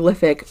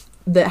hieroglyphic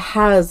that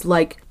has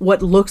like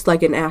what looks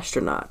like an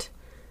astronaut.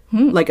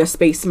 Like a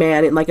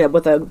spaceman and like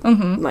with a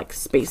like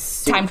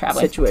space time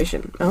traveling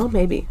situation. Oh,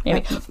 maybe.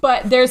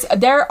 But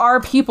there are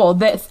people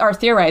that are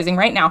theorizing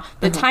right now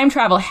that time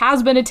travel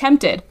has been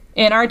attempted.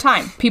 In our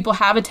time, people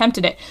have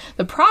attempted it.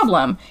 The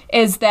problem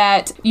is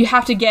that you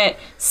have to get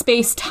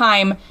space,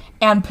 time,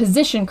 and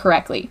position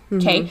correctly,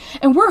 okay?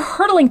 And we're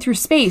hurtling through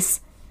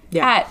space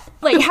at,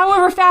 like,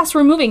 however fast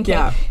we're moving, okay?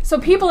 Yeah. So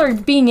people are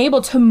being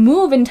able to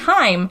move in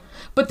time,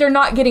 but they're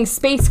not getting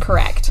space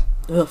correct.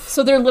 Ugh.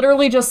 So they're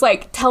literally just,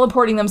 like,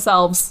 teleporting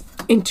themselves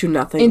into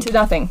nothing.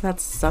 That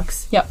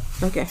sucks. Yep.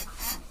 Okay.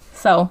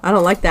 So I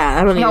don't like that.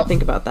 I don't even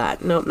think about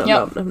that. No.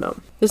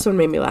 This one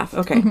made me laugh.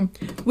 Okay.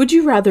 Would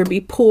you rather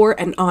be poor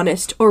and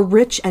honest or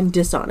rich and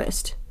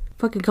dishonest?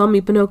 Fucking call me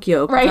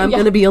Pinocchio. Right, I'm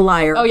gonna be a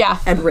liar. Oh, yeah.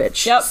 And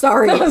rich. Yep.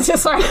 Sorry.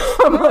 Just sorry.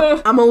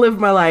 I'm gonna live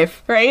my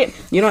life. Right?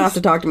 You don't have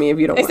to talk to me if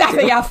you don't exactly,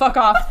 want to. Yeah, fuck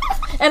off.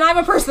 And I'm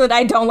a person that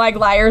I don't like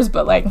liars,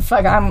 but like,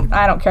 fuck,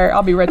 I don't care.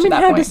 I'll be rich at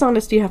that how point.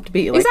 dishonest do you have to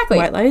be? Like, exactly.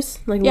 White lies?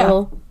 Like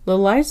little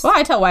lies? Well,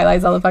 I tell white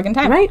lies all the fucking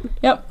time. Right?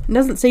 Yep. It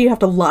doesn't say you have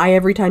to lie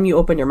every time you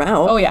open your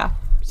mouth. Oh, yeah.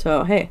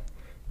 So, hey.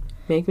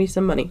 Make me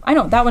some money. I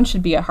know that one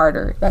should be a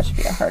harder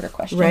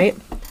question. Right?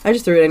 I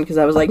just threw it in because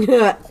I was like,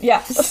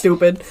 yeah,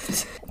 stupid.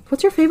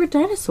 What's your favorite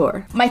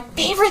dinosaur? My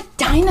favorite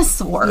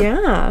dinosaur?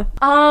 Yeah.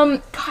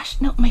 Gosh,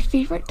 no, my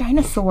favorite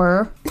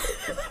dinosaur.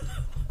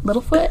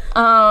 Littlefoot.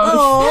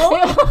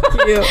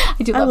 Oh,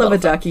 cute. I love a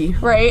ducky.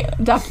 Right?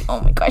 Ducky. Oh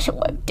my gosh, I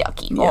love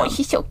Ducky. Yeah. Oh,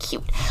 he's so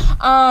cute.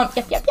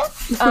 Yep.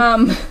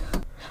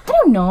 I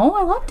don't know.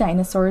 I love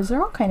dinosaurs.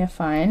 They're all kind of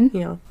fun.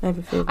 Yeah, I have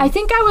a favorite. I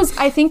think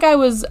I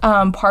was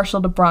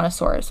partial to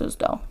brontosauruses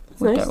though,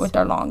 with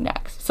their long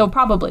necks. So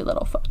probably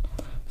Littlefoot.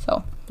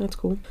 So that's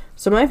cool.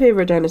 So my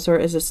favorite dinosaur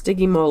is a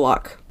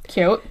Stygimoloch.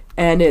 Cute.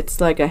 And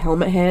it's like a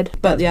helmet head.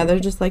 But yeah, they're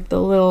just like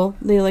the little,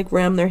 they like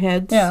ram their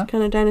heads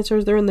kind of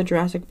dinosaurs. They're in the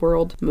Jurassic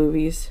World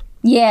movies.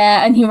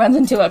 Yeah, and he runs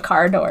into a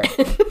car door.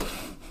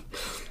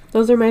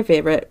 Those are my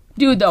favorite.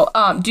 No.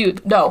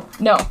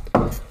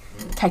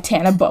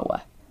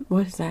 Titanoboa.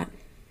 What is that?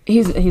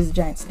 He's a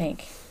giant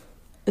snake.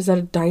 Is that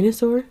a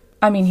dinosaur?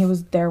 I mean, he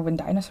was there when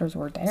dinosaurs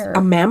were there.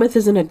 A mammoth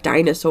isn't a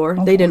dinosaur.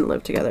 Okay. They didn't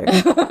live together.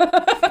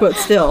 But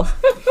still.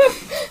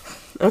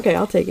 Okay,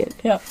 I'll take it.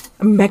 Yeah.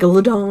 A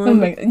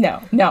megalodon.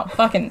 No,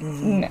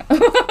 fucking no.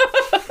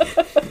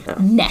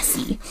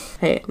 Nessie.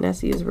 Hey,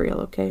 Nessie is real,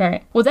 okay? All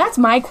right. Well, that's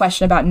my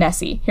question about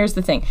Nessie. Here's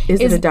the thing.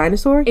 Is it a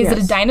dinosaur? Is it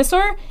a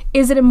dinosaur?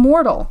 Is it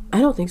immortal? I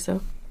don't think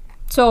so.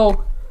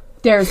 So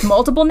there's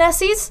multiple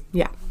Nessies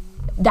Yeah.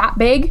 that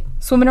big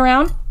swimming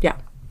around? Yeah.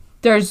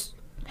 There's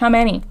how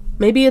many?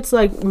 Maybe it's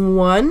like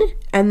one,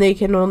 and they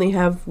can only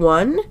have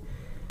one.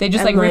 They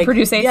just And, like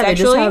reproduce asexually? Yeah, they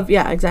just have,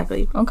 yeah,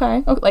 exactly.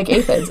 Okay. Like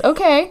aphids.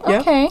 Okay.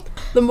 Yep. Okay.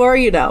 The more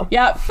you know.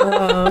 Yep.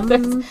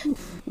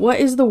 What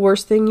is the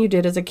worst thing you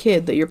did as a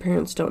kid that your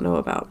parents don't know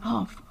about?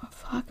 Oh,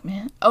 fuck,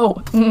 man.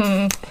 Oh,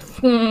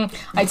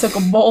 I took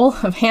a bowl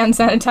of hand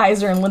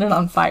sanitizer and lit it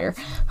on fire.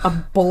 A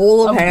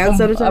bowl of hand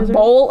sanitizer? A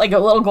bowl, like a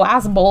little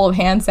glass bowl of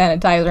hand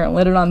sanitizer and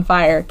lit it on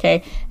fire,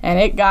 okay? And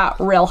it got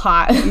real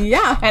hot.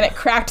 Yeah. And it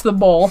cracked the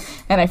bowl,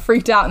 and I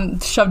freaked out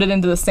and shoved it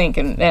into the sink,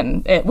 and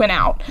it went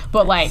out.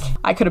 But, like,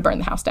 I could have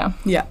burned the house down.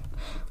 Yeah.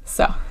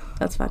 So.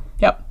 That's fine.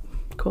 Yep.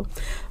 Cool.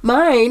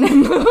 Mine.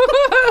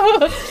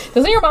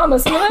 Doesn't your mom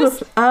listen to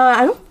this?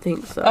 I don't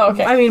think so. Oh,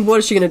 okay. I mean, what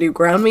is she going to do?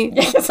 Ground me?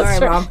 Yeah, Sorry,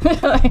 Mom.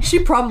 She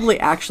probably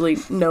actually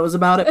knows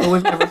about it, but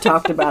we've never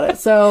talked about it.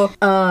 So,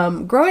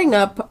 growing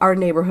up, our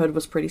neighborhood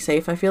was pretty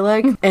safe, I feel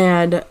like.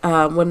 And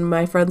when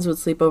my friends would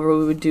sleep over,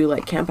 we would do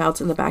like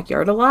campouts in the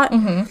backyard a lot.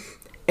 Mm-hmm.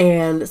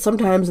 And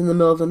sometimes in the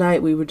middle of the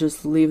night, we would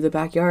just leave the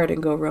backyard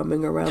and go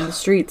roaming around the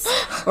streets.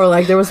 Or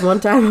like there was one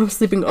time I was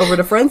sleeping over at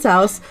a friend's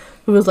house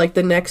who was like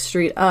the next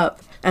street up.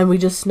 And we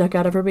just snuck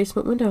out of her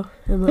basement window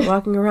and went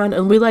walking around.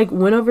 And we like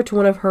went over to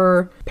one of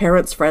her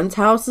parents' friends'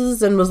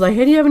 houses and was like,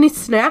 hey, do you have any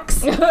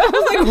snacks? I was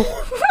like,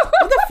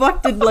 what the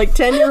fuck did like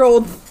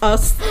 10-year-old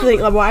us think?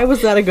 Like, why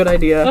was that a good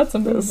idea? That's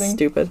amazing. That was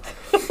stupid.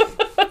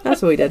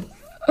 That's what we did.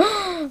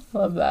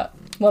 Love that.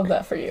 Love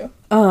that for you.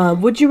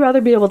 Would you rather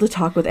be able to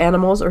talk with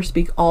animals or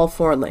speak all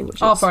foreign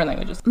languages? All foreign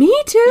languages. Me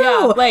too.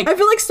 Yeah, like, I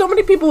feel like so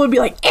many people would be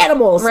like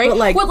animals, right? But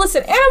like, well,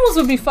 listen, animals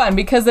would be fun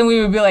because then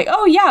we would be like,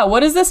 oh yeah, what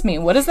does this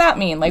mean? What does that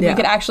mean? Like we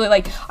could actually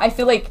like, I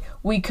feel like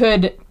we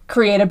could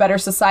create a better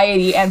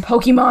society and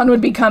Pokemon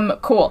would become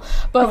cool.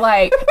 But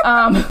like,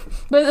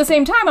 but at the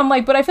same time, I'm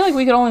like, but I feel like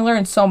we could only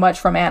learn so much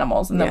from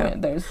animals, and then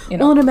there's, you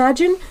know. Well, and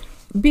imagine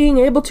being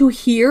able to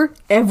hear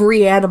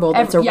every animal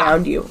that's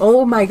around you.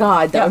 Oh my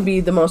god, that would be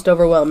the most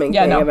overwhelming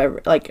thing I've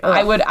ever like.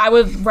 I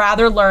would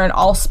rather learn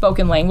all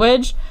spoken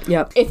language.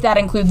 Yep. If that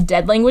includes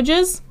dead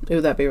languages. Ooh,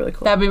 that'd be really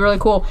cool. That'd be really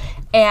cool.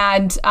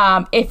 And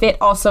if it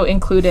also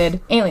included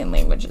alien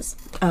languages.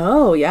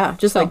 Oh yeah,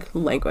 just like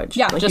language.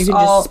 Yeah, like just you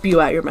can just spew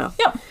out your mouth.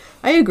 Yep.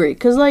 I agree,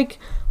 because like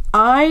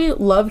I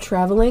love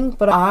traveling,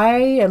 but I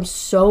am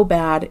so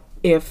bad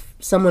if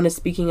someone is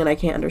speaking and I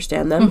can't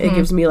understand them. It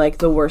gives me like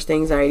the worst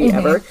anxiety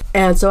ever.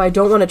 And so I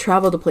don't want to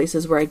travel to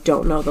places where I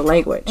don't know the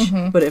language.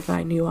 But if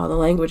I knew all the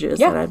languages,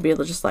 then I'd be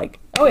able to just like,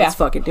 let's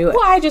fucking do it.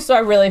 Well, I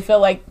really feel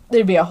like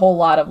there'd be a whole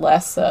lot of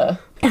less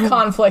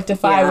conflict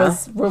if I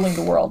was ruling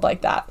the world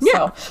like that.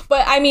 Yeah. So,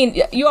 but I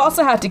mean, you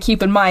also have to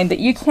keep in mind that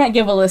you can't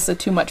give Alyssa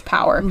too much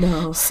power.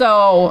 No.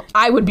 So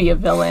I would be a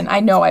villain.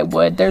 I know I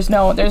would. There's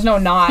no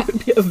not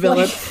be a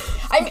villain.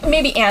 Like,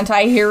 maybe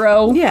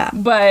anti-hero. Yeah.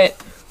 But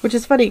which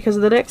is funny because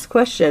the next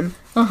question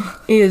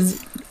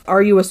is,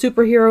 are you a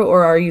superhero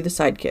or are you the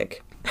sidekick?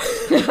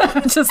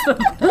 Just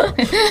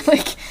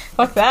like,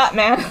 fuck that,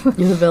 man.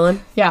 You're the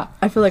villain? Yeah.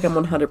 I feel like I'm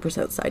 100%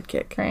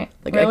 sidekick. Right.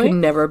 Like, really? I could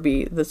never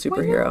be the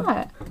superhero. Why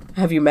not?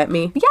 Have you met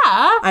me?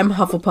 Yeah. I'm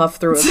Hufflepuff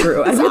through and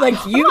through. I'd be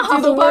like, you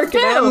do the work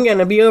and I'm going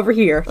to be over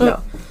here.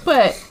 No.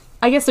 But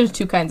I guess there's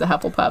two kinds of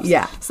Hufflepuffs.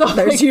 Yeah. So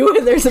there's you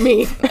and there's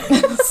me.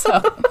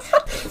 So...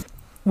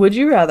 Would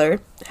you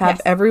rather have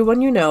everyone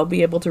you know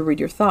be able to read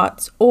your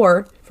thoughts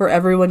or for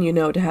everyone you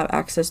know to have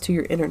access to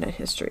your internet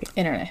history?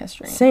 Internet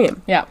history.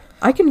 Same. Yeah.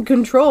 I can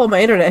control my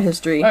internet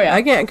history. Oh, yeah.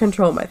 I can't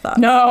control my thoughts.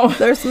 No.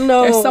 There's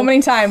so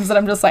many times that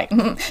I'm just like,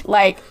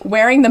 like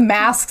wearing the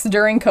masks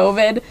during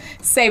COVID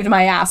saved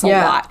my ass a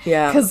lot.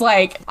 Yeah. Because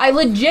like I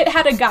legit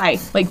had a guy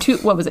like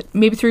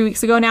maybe 3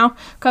 weeks ago now,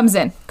 comes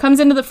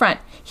into the front.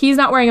 He's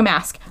not wearing a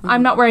mask.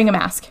 I'm not wearing a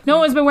mask. No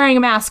one's been wearing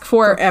a mask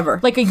for forever.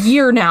 Like a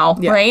year now,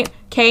 right?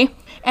 Okay.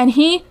 And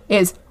he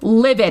is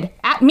livid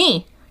at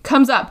me,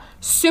 comes up,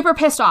 super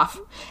pissed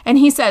off. And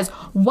he says,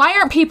 why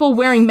aren't people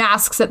wearing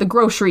masks at the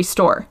grocery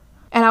store?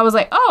 And I was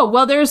like, oh,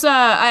 well,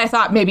 I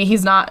thought maybe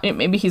he's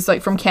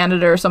like from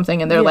Canada or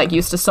something and they're like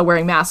used to still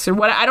wearing masks or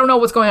what. I don't know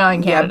what's going on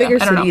in Canada. Yeah,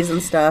 bigger cities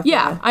and stuff.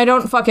 Yeah, I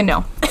don't fucking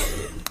know.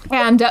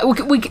 And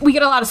we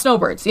get a lot of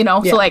snowbirds, you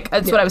know? So like,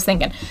 that's what I was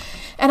thinking.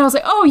 And I was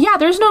like, oh, yeah,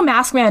 there's no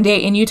mask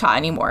mandate in Utah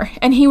anymore.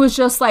 And he was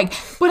just like,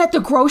 but at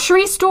the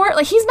grocery store,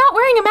 like, he's not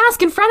wearing a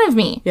mask in front of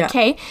me. Yeah.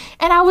 Okay.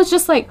 And I was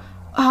just like,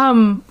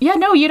 yeah,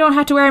 no, you don't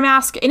have to wear a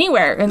mask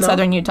anywhere in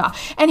southern Utah.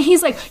 And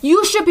he's like,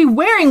 you should be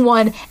wearing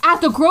one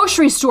at the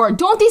grocery store.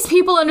 Don't these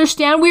people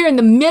understand we're in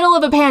the middle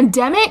of a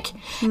pandemic?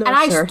 No,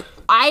 and sir.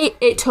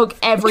 it took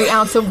every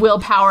ounce of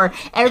willpower,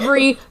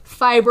 every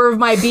fiber of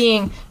my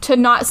being to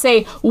not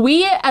say,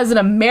 we as an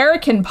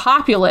American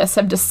populace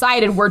have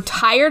decided we're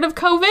tired of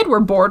COVID, we're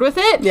bored with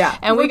it,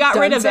 and we got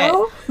rid of it.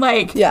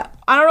 Like,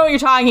 I don't know what you're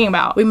talking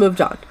about. We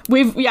moved on.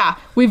 We've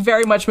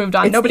very much moved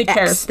on. It's Nobody the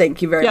cares. X.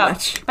 Thank you very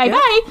much. Bye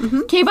bye.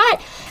 Okay,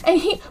 bye.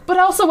 And but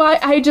also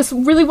I just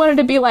really wanted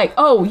to be like,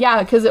 oh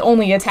yeah, because it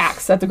only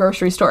attacks at the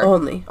grocery store.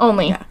 Only.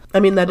 Yeah. I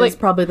mean, that is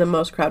probably the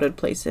most crowded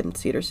place in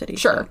Cedar City.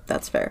 Sure. So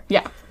that's fair.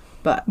 Yeah.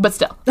 But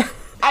still.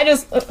 I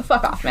just,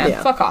 fuck off, man.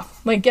 Yeah. Fuck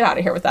off. Like, get out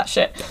of here with that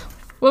shit.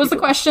 What was the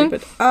question?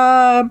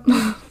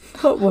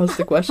 What was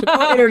the question?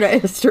 Oh,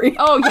 internet history.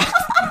 Oh, yeah.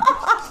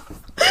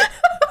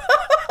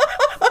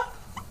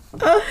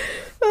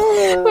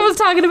 I was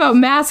talking about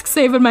masks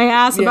saving my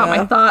ass, about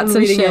my thoughts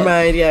and reading shit. your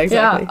mind. Yeah,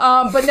 exactly.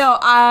 Yeah. But no,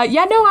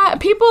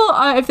 people,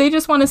 if they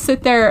just want to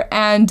sit there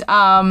and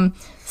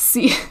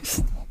see,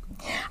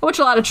 I watch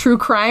a lot of true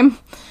crime,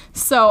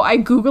 so I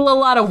Google a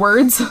lot of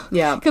words.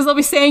 Yeah. Because they'll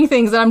be saying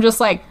things and I'm just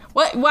like,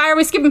 what? Why are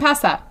we skipping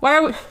past that? Why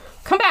are we?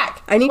 Come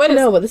back. I need to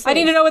know what this is. I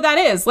need to know what that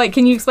is. Like,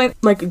 can you explain?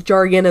 Like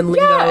jargon and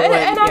lingo.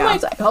 Yeah, and I'm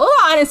like, hold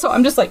on. And so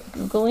I'm just like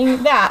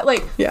Googling that.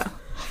 Like, yeah.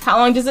 How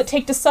long does it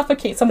take to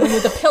suffocate someone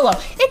with a pillow?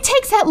 It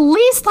takes at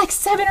least like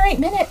 7 or 8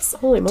 minutes.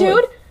 Holy moly.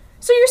 Dude.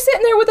 So you're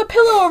sitting there with a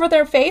pillow over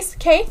their face,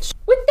 okay?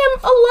 With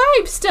them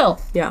alive still.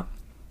 Yeah.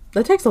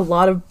 That takes a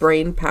lot of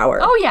brain power.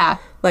 Oh, yeah.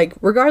 Like,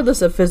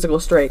 regardless of physical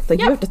strength. Like,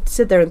 you have to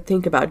sit there and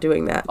think about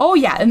doing that. Oh,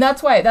 yeah. And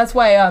that's why they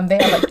have,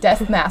 like,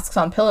 death masks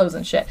on pillows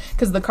and shit.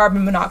 Because the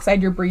carbon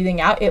monoxide you're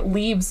breathing out, it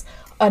leaves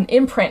an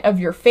imprint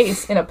of your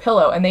face in a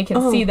pillow. And they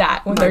can see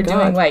that when they're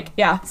doing, like,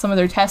 some of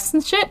their tests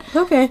and shit.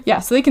 Okay. Yeah,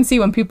 so they can see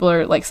when people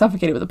are, like,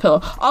 suffocated with a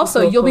pillow.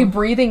 Also, you'll be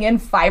breathing in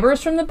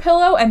fibers from the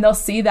pillow, and they'll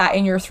see that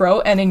in your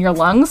throat and in your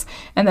lungs.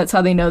 And that's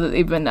how they know that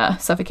they've been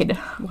suffocated.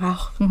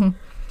 Wow. Mm-hmm.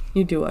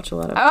 You do watch a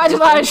lot of... I watch a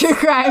lot of true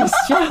crimes.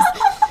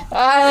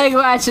 I like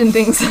watching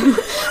things.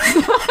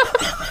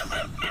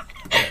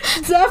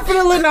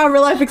 Definitely not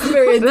real life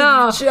experience.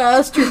 No.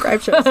 Just true crime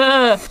shows.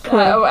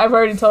 I've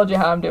already told you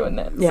how I'm doing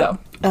it. Yeah.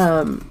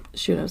 So.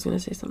 Shoot, I was going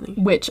to say something.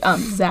 Which,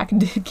 Zach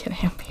did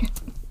get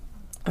ambient.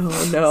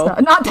 Oh, no. So,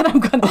 not that I'm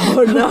gonna...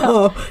 Oh,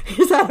 no.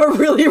 He's had a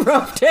really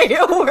rough day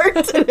at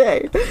work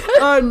today.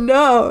 Oh,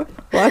 no.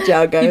 Watch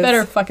out, guys. He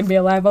better fucking be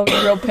alive. I'll be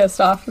real pissed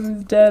off if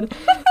he's dead.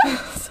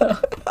 So.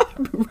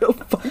 I'd be real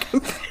fucking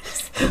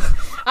pissed.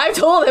 I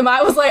told him,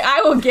 I was like,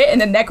 I will get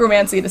into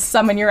necromancy to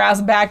summon your ass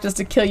back just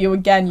to kill you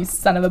again, you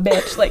son of a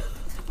bitch. Like,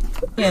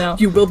 you know.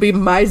 You will be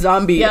my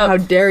zombie. Yep. How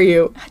dare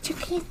you?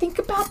 Can you think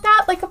about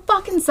that? Like a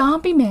fucking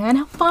zombie, man.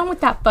 How fun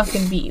would that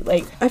fucking be?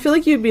 Like, I feel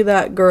like you'd be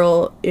that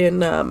girl in,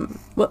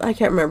 well, I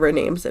can't remember her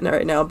names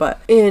right now, but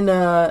in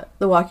The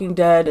Walking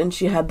Dead, and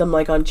she had them,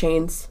 like, on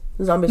chains.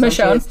 Zombies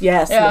Michonne. on chains.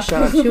 Yes, yeah.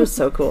 Michonne. She was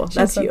so cool.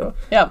 That's so you. Cool.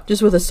 Yep.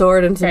 Just with a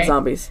sword and some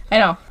zombies. I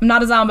know. I'm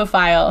not a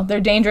zombophile. They're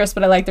dangerous,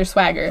 but I like their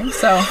swagger.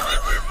 So.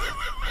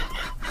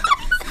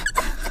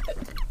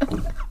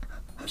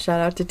 Shout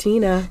out to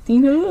Tina.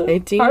 Tina. Hey,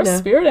 Tina. Our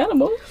spirit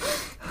animal.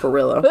 For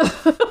real.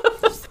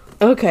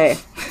 Okay.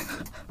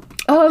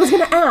 Oh, I was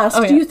going to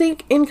ask, do you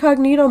think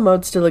incognito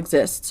mode still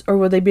exists? Or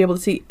would they be able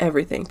to see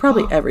everything?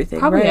 Probably everything,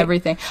 Probably right?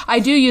 everything. I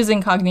do use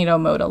incognito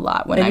mode a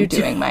lot when I'm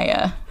doing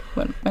my...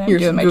 When I'm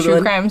doing my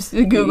true crimes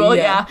Google,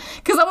 yeah.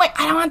 Because I'm like,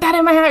 I don't want that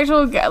in my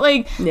actual...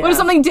 Like, what if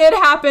something did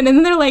happen? And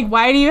then they're like,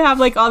 why do you have,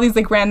 like, all these,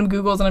 like, random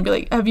Googles? And I'd be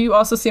like, have you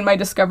also seen my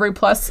Discovery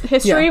Plus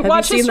history? Yeah.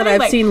 Have you seen that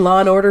I've seen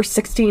Law & Order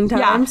 16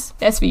 times?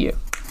 Yeah, SVU.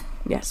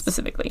 Yes.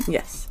 Specifically.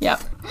 Yes.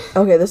 Yep.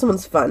 Okay, this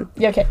one's fun.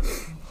 Yeah, okay.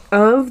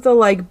 Of the,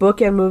 like,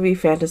 book and movie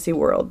fantasy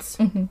worlds,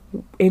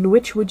 in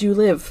which would you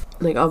live?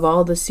 Like, of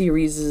all the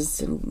series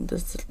and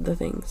the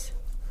things.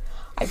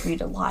 I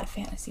read a lot of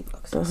fantasy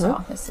books,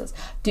 so this is...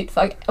 Dude,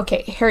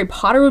 okay, Harry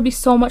Potter would be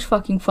so much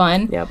fucking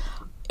fun. Yep.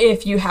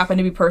 If you happen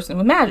to be a person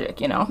with magic,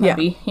 you know? That'd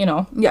be, you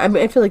know... Yeah, I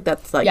mean, I feel like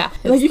that's, like... Yeah.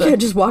 Like, you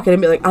can't just walk in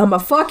and be like, I'm a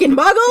fucking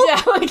muggle?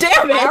 Yeah, like,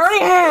 damn it! I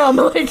already am!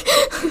 Like...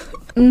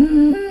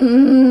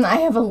 I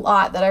have a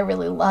lot that I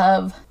really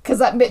love. Because,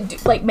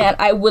 like, man,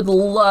 I would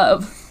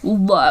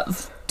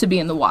love to be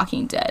in The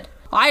Walking Dead.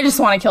 I just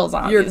want to kill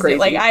zombies. You're crazy.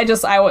 Like,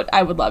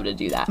 I would love to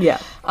do that. Yeah.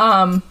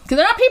 Because they're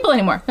not people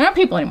anymore.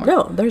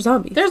 No, they're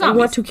zombies. They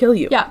want to kill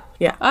you. Yeah.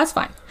 Yeah. That's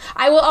fine.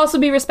 I will also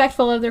be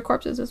respectful of their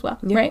corpses as well,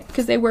 right?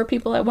 Because they were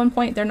people at one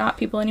point. They're not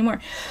people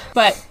anymore.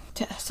 But...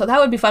 So that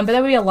would be fun, but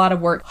that would be a lot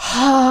of work.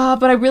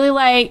 But I really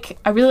like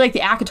the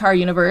ACOTAR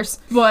universe,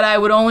 but I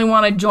would only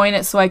want to join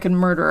it so I could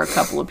murder a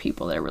couple of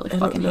people that I really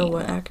fucking hate. I don't know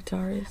what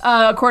ACOTAR is.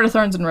 Court of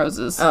Thorns and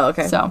Roses. Oh,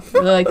 okay. So I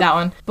really like that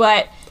one.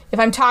 But if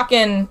I'm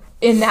talking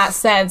in that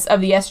sense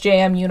of the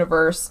SJM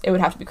universe, it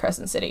would have to be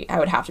Crescent City. I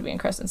would have to be in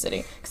Crescent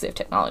City because they have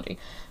technology,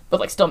 but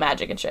like still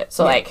magic and shit.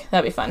 So like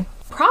that'd be fun.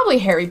 Probably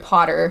Harry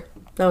Potter.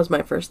 That was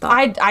my first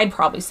thought. I'd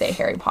probably say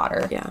Harry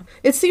Potter. Yeah.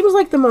 It seems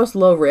like the most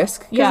low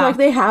risk. Because, like,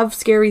 they have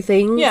scary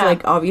things,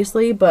 like,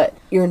 obviously, but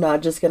you're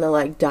not just gonna,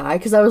 like, die.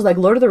 Because I was like,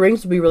 Lord of the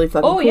Rings would be really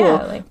fucking cool.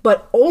 Yeah. Like,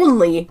 but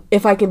only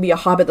if I can be a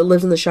hobbit that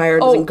lives in the Shire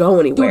and doesn't go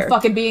anywhere. Dude,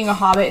 fucking being a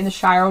hobbit in the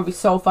Shire would be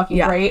so fucking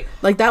great.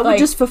 Like, that would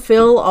just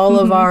fulfill all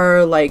of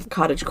our, like,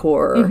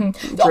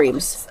 cottagecore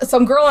dreams.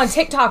 Some girl on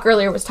TikTok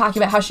earlier was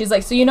talking about how she's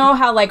like, so you know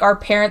how, like, our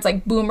parents,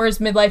 like, boomers,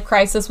 midlife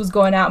crisis was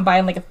going out and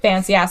buying, like, a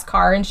fancy-ass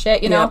car and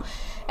shit, you know?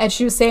 and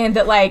she was saying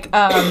that like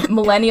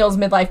millennials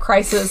midlife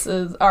crisis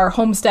are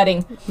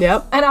homesteading.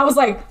 Yep. And I was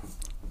like,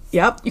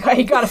 yep. you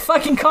gotta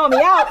fucking call me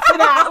out for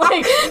that.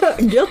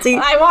 Like, guilty.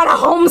 I want a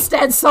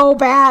homestead so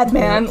bad,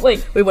 man.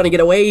 Like, we want to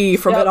get away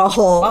from it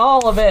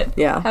all of it.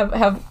 Yeah.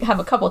 Have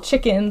a couple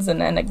chickens and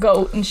then a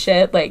goat and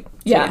shit. Like,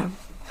 yeah.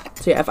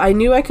 So yeah, if I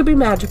knew I could be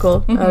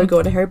magical, I would go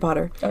into Harry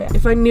Potter. Oh, yeah.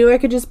 If I knew I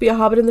could just be a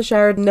hobbit in the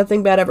Shire and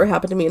nothing bad ever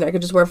happened to me and I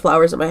could just wear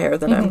flowers in my hair,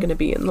 then I'm going to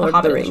be in Lord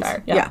of the Rings. In the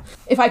Shire, yeah.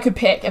 If I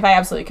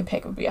absolutely could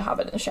pick, it would be a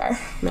hobbit in the Shire.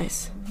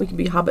 Nice. We could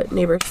be hobbit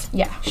neighbors.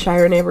 Yeah.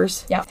 Shire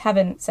neighbors. Yeah.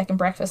 Having second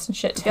breakfast and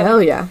shit together.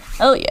 Hell yeah.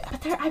 Hell yeah.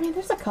 But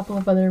there's a couple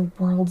of other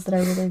worlds that I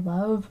really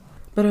love.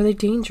 But are they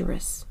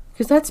dangerous?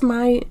 Because that's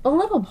my a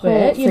little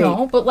bit, you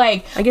know, but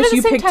like I guess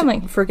you picked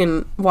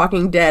freaking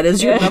Walking Dead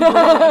as your number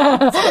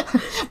one.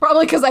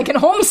 Probably because I can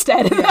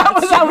homestead and that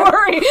was a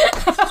worry.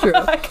 True.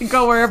 I can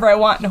go wherever I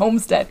want and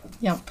homestead.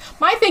 Yeah.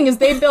 My thing is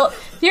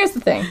here's the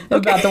thing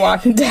about The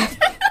Walking Dead.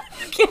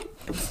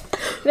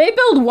 They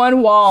build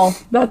one wall.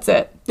 That's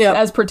it. Yeah.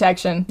 As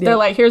protection. They're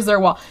like, here's their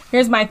wall.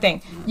 Here's my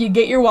thing. You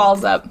get your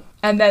walls up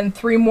and then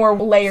 3 more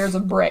layers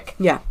of brick.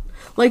 Yeah.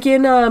 Like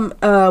in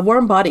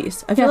Warm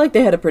Bodies, I feel like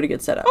they had a pretty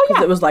good setup. Oh,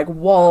 yeah. It was like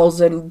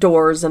walls and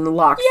doors and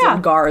locks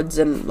and guards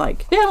and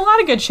like... They had a lot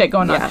of good shit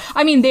going on.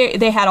 I mean,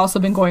 they had also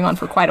been going on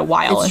for quite a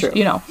while. It's true.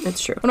 You know. It's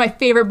true. One of my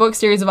favorite book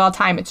series of all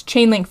time, it's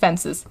chain link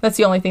fences. That's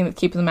the only thing that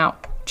keeps them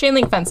out. Chain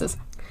link fences.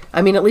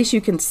 I mean, at least you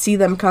can see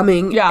them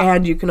coming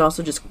and you can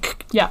also just...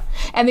 Yeah.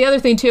 And the other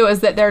thing, too,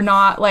 is that they're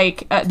not,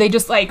 like... they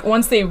just, like,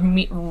 once they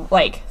meet,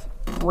 like,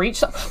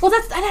 reach... Well,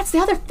 that's the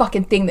other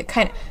fucking thing that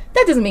kind of...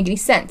 That doesn't make any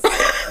sense.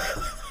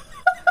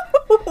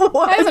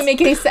 What? That doesn't make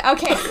any sense.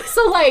 Okay,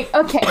 so like,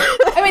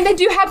 I mean, they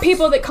do have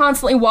people that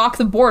constantly walk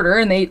the border,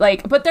 and they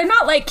like, but they're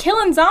not like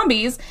killing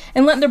zombies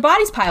and letting their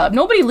bodies pile up.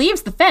 Nobody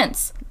leaves the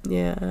fence.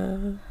 Yeah.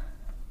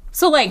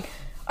 So like,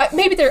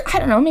 maybe they're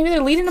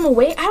leading them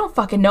away. I don't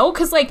fucking know,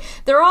 cause like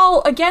they're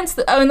all against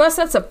unless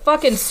that's a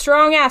fucking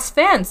strong ass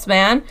fence,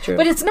 man. True.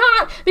 But it's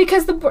not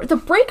because the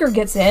breaker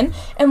gets in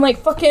and like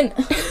fucking.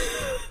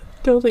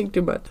 Don't think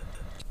too much.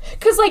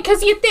 Cause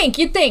you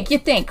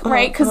think,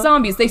 right? Cause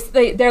zombies,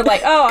 they're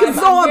like, oh,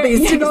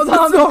 zombies, you know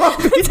the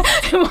zombies.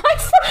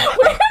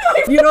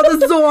 You know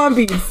the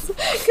zombies.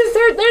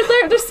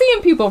 Cause they're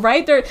seeing people,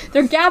 right?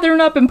 They're gathering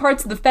up in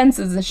parts of the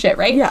fences and shit,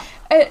 right? Yeah.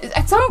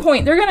 At some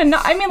point, they're gonna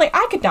knock. I mean, like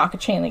I could knock a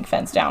chain link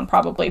fence down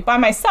probably by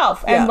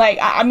myself, and like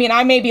I mean,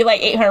 I may be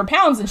like 800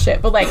 pounds and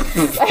shit, but like,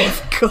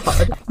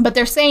 God. But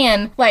they're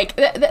saying like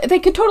they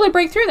could totally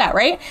break through that,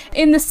 right?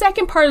 In the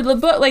second part of the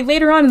book, like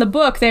later on in the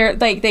book, they're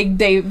like they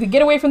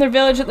get away from their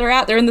village that they're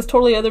at. They're in this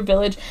totally other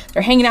village.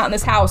 They're hanging out in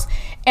this house,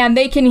 and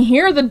they can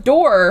hear the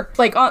door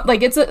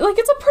it's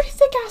a pretty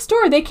thick ass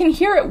door. They can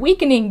hear it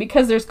weakening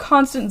because there's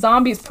constant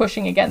zombies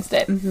pushing against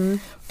it. Mm-hmm.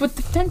 But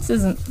the fence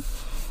isn't.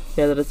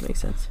 Yeah, that doesn't make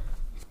sense.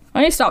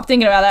 I need to stop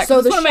thinking about that. So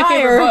it's one of my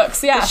favorite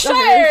books. Yeah,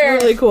 Shire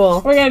is really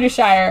cool. We're gonna do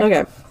Shire.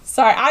 Okay.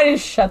 Sorry, I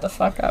just shut the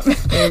fuck up.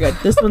 Very good.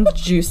 This one's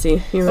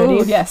juicy. You ready?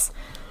 Oh, yes.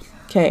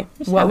 Okay.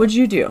 What would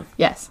you do?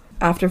 Yes.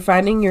 After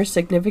finding your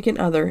significant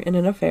other in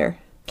an affair?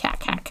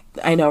 Cack.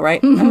 I know,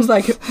 right? I was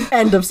like,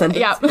 end of sentence.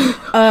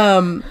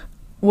 Yeah.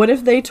 What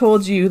if they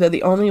told you that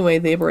the only way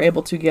they were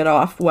able to get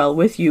off well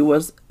with you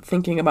was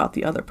thinking about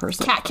the other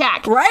person?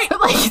 Cack. Right?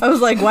 I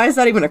was like, why is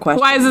that even a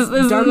question? Why is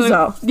this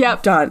Done.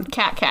 Yep. Done.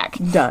 Cack.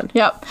 Done.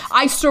 Yep.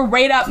 I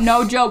straight up,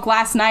 no joke,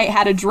 last night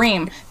had a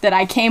dream that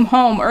I came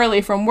home early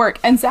from work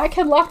and Zach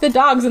had locked the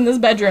dogs in this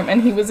bedroom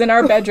and he was in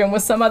our bedroom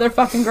with some other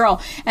fucking girl.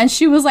 And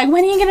she was like,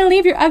 when are you gonna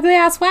leave your ugly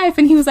ass wife?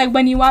 And he was like,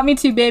 when you want me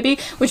to, baby.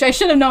 Which I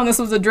should have known this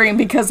was a dream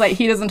because like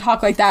he doesn't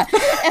talk like that.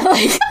 And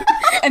like,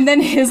 and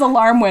then his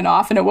alarm went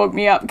off and it woke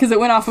me up because it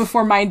went off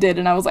before mine did.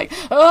 And I was like,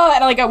 oh,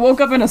 and like I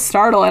woke up in a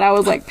startle and I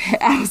was like,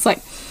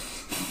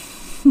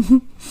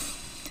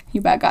 you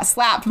about got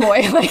slapped,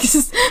 boy. Like,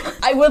 just,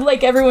 I would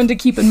like everyone to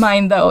keep in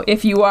mind, though,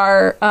 if you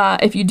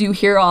do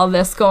hear all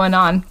this going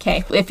on,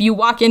 okay, if you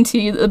walk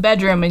into the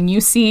bedroom and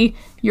you see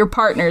your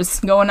partners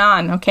going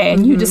on, okay,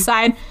 and you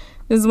decide,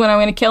 this is when I'm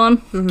going to kill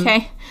him,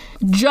 okay,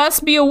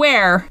 just be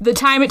aware the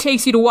time it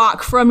takes you to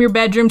walk from your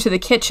bedroom to the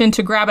kitchen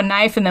to grab a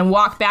knife and then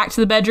walk back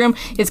to the bedroom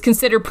is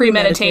considered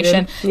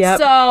premeditation. Yep.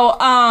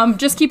 So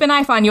just keep a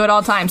knife on you at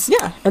all times.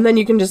 Yeah, and then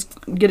you can just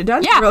get it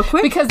done real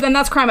quick. Because then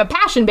that's crime of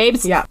passion,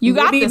 babes. Yeah, you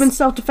got this. Maybe even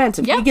self-defense.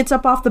 If he gets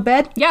up off the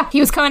bed. Yeah, he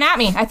was coming at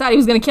me. I thought he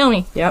was going to kill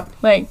me. Yep.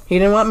 Like, he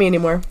didn't want me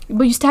anymore.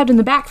 But you stabbed in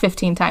the back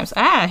 15 times.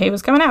 He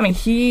was coming at me.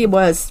 He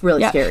was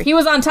really scary. He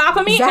was on top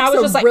of me, Zach's and I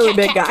was just like, really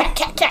big guy.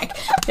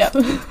 Yep.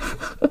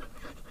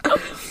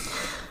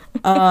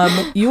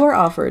 You are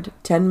offered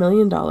 $10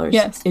 million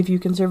if you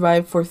can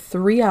survive for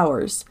 3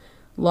 hours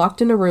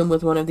locked in a room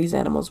with one of these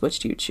animals. Which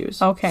do you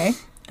choose? Okay.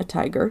 A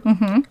tiger,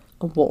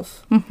 a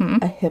wolf,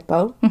 a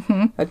hippo,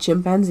 a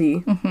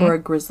chimpanzee, or a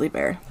grizzly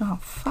bear. Oh,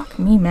 fuck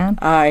me, man.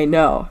 I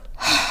know.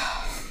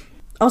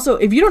 Also,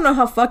 if you don't know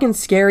how fucking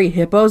scary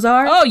hippos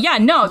are... Oh, yeah,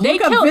 no. They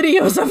kill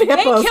videos of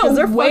hippos. They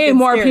kill way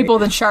more people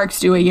than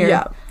sharks do a year.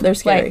 Yeah, they're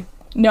scary. Like,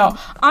 no,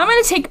 I'm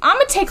gonna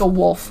take a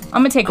wolf.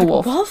 I'm gonna take a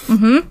wolf. Wolf?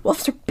 Mm-hmm.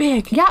 Wolves are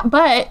big. Yeah,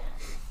 but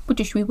But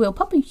just we will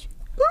puppies.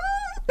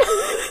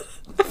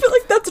 I feel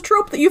like that's a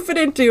trope that you fit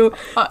into.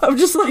 Of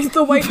just like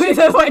the white chick,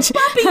 The white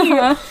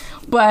puppy.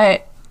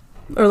 But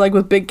or like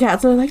with big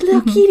cats, and they're like little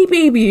kitty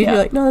baby. Yeah. You're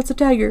like, no, that's a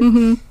tiger.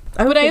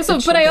 But I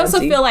also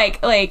feel like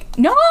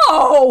no,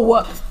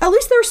 at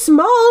least they're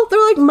small.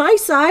 They're like my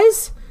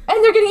size.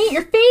 and they're gonna eat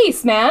your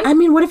face, man. I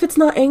mean, what if it's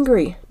not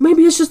angry?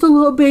 Maybe it's just a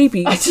little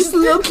baby. It's just a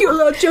little cute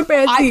little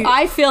chimpanzee.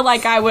 I feel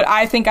like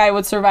I think I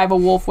would survive a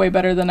wolf way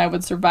better than I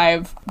would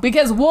survive,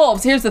 because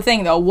wolves, here's the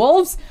thing though,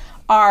 wolves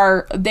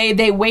are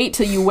they wait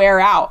till you wear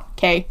out.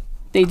 Okay,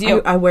 they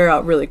do. I wear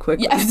out really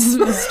quickly. Yeah, this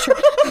is true.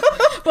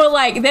 But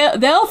like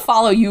they'll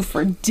follow you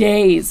for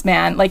days,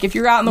 man. Like if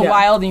you're out in the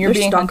wild and you're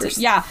being stalkers.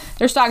 hunted, yeah,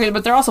 they're stalkers,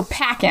 but they're also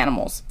pack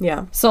animals.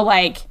 Yeah. So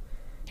like,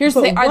 here's the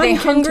But thing: are they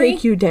one can hungry?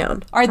 take you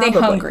down. Are they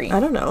Probably. hungry? I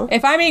don't know.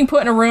 If I'm being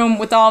put in a room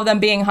with all of them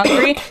being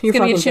hungry, it's You're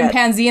gonna be a fucking dead.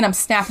 chimpanzee, and I'm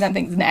snapping that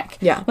thing's neck.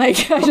 Yeah.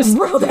 like I just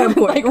Real damn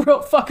quick. like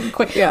real fucking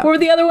quick. Yeah. What were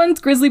the other ones?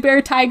 Grizzly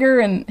bear, tiger,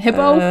 and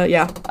hippo.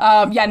 Yeah.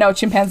 Yeah, no,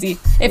 chimpanzee.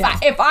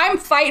 If I'm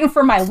fighting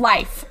for my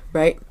life,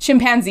 Right.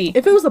 chimpanzee.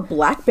 If it was a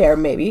black bear,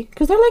 maybe,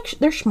 because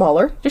they're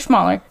smaller. They're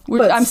smaller.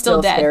 But I'm still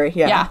still dead. scary,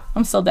 yeah.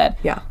 I'm still dead.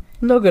 Yeah.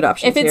 No good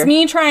options. If it's here.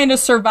 me trying to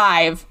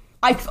survive,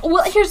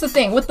 well, here's the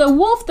thing with the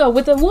wolf though.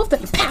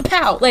 Pow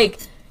pow, like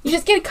you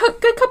just get a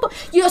good couple.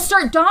 You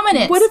start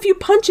dominance. What if you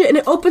punch it and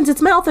it opens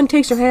its mouth and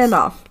takes your hand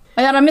off?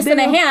 And then I'm missing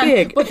They're a hand,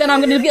 big. but then I'm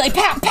gonna be like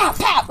pow pow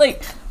pow,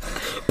 like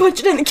Punch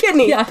it in the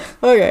kidney. Yeah.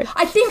 Okay.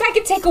 I think I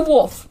could take a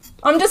wolf.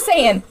 I'm just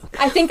saying.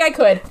 I think I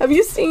could. Have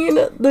you seen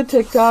the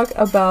TikTok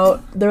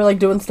about they're like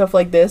doing stuff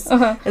like this?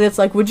 Uh-huh. And it's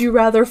like, would you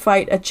rather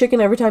fight a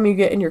chicken every time you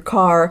get in your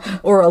car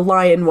or a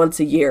lion once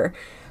a year?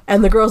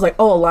 And the girl's like,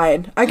 oh, a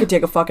lion. I could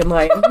take a fucking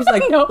lion. He's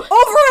like, No.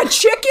 over a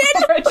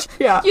chicken?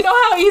 Yeah. You know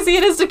how easy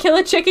it is to kill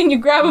a chicken? You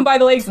grab them by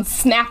the legs and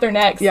snap their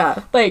necks.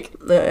 Yeah. Like,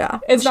 Yeah.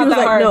 It's she not was that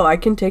like, hard. no, I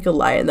can take a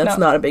lion. That's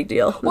No. not a big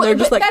deal. well, They're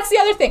just but like, that's the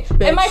other thing.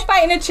 Am I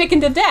fighting a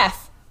chicken to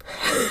death?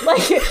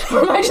 Like, or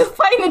am I just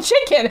fighting a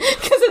chicken?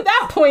 Because at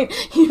that point,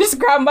 you just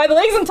grab them by the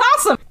legs and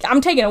toss them.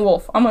 I'm taking a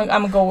wolf. I'm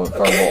gonna go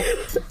for a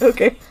wolf.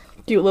 okay.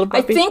 Cute little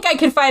I puppy. think I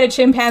could fight a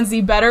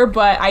chimpanzee better,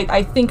 but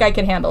I think I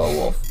could handle a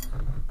wolf.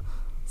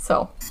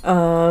 So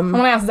I'm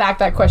gonna ask Zach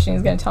that question.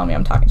 He's gonna tell me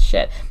I'm talking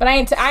shit. But I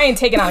ain't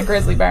taking on a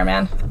grizzly bear,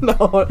 man. No,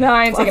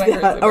 I ain't taking a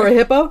grizzly bear. Or a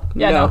hippo?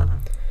 Yeah, no.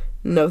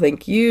 No,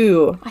 thank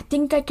you. I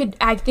think I could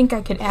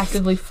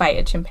actively fight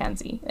a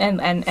chimpanzee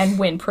and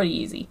win pretty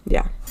easy.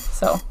 Yeah.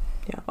 So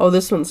Yeah. Oh,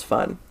 this one's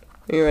fun.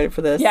 Are you ready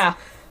for this? yeah,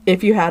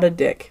 If you had a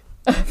dick.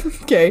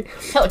 Okay.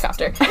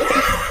 helicopter.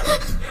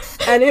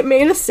 And it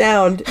made a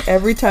sound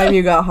every time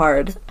you got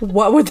hard.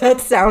 What would that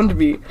sound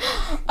be?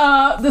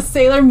 The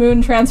Sailor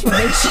Moon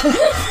transformation.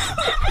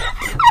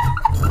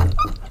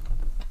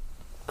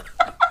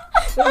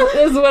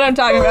 This is what I'm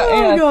talking about.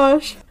 Oh Yeah.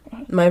 gosh.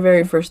 My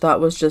very first thought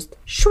was just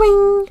swing.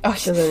 Oh,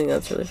 Because I think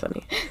that's really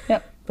funny.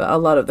 Yep. But a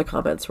lot of the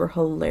comments were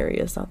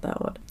hilarious on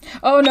that one.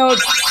 Oh no.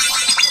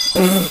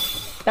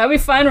 That'd be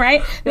fun,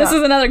 right? This Yeah.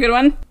 is another good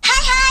one.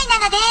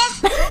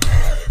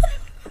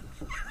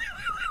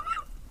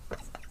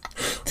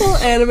 Little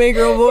anime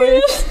girl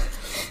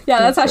voice. Yeah,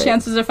 that's how That's she great.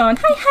 answers her phone.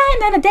 Hi,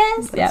 Nana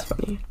Des. Yeah. That's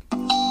funny.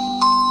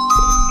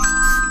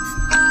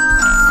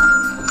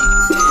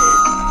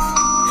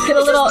 Get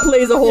a little.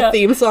 Plays a whole Yeah.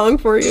 theme song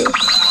for you.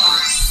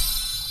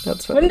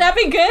 That's funny. Wouldn't that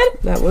be good?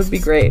 That would be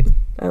great.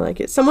 I like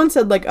it. Someone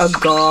said like a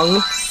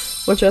gong,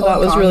 which I thought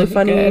was Gong really would be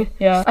funny. good.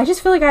 Yeah. I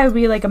just feel like I would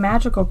be like a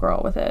magical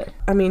girl with it.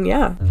 I mean,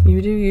 yeah,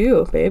 you do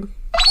you, babe.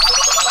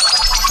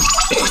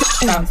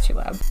 Sounds too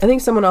loud. I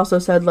think someone also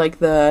said like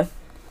the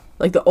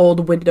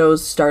old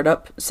Windows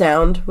startup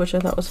sound, which I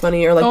thought was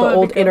funny, or like Oh, the that'd be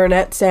old good.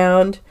 internet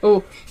sound.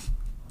 Ooh,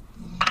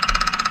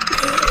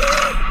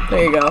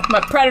 There you go. my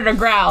predator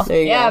growl.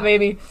 There you Yeah, go.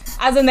 baby.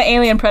 As in the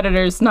alien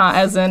predators, not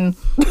as in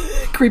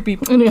Creepy,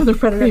 any other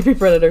predator. creepy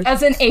predators.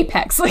 As in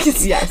Apex. Like,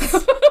 Yes, yes. I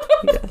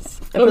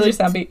What was feel your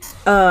sound beat?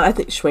 I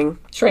think swing.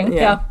 Shrink.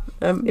 Yeah.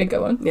 Yeah. Be a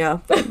good one. Yeah,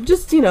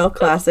 just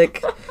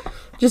classic.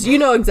 Just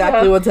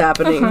exactly Yeah. what's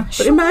happening.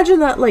 But imagine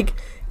that, like,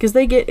 because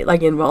they get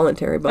like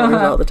involuntary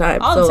boners all the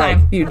time. All so the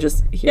time. like you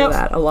just hear Yep.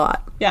 that a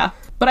lot. Yeah.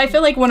 But I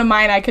feel like one of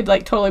mine I could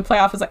like totally play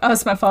off as like, oh,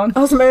 it's my phone.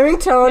 Oh, it's my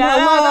ringtone.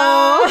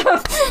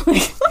 Hello.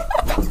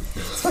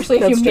 Especially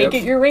if That's you make true.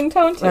 it your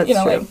ringtone. That's you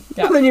know, true. like,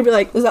 yeah. And then you'd be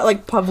like, is that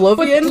like Pavlovian?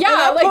 But, at yeah,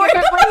 that like point?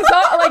 if it rings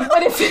up, like,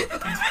 but if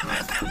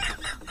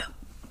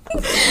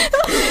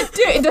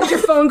dude, does your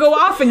phone go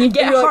off and you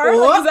get You're like, hard?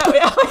 what? Like, is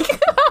that,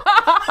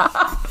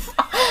 like,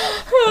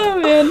 oh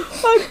man,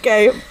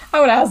 Okay. I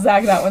would ask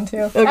Zach that one too.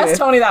 Okay. Ask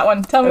Tony that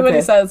one. Tell me what he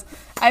Okay. says.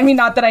 I mean,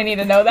 not that I need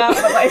to know that,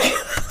 but like,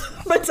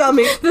 But tell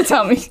me.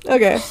 tell me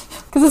Okay.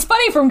 because it's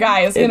funny from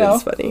guys, you It know.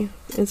 is funny.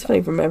 It's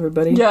funny from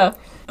everybody. Yeah.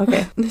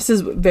 Okay. This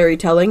is very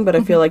telling, but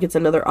I feel like it's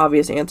another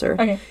obvious answer.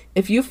 Okay.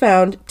 If you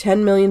found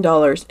 $10 million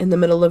in the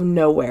middle of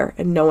nowhere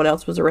and no one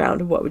else was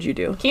around, what would you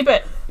do? Keep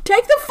it.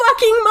 Take the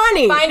fucking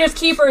money! Finders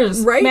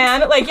keepers, Right?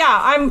 man. Like, yeah.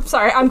 I'm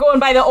sorry. I'm going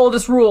by the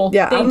oldest rule.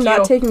 Yeah, Thank I'm not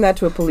you. taking that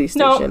to a police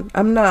No. station.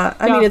 I'm not.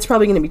 I No. mean, it's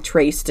probably going to be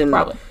traced and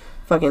Probably.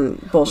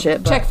 fucking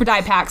bullshit. But Check for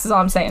die packs is all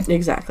I'm saying.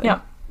 Exactly. Yeah.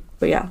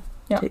 But yeah.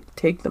 Yeah.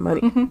 Take the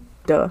money.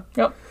 Duh.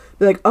 Yep.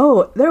 Be like,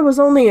 oh, there was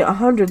only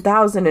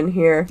 100,000 in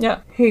here.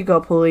 Yeah. Here you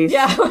go, police.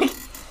 Yeah, like,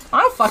 I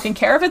don't fucking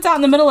care if it's out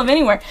in the middle of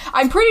anywhere.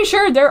 I'm pretty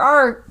sure there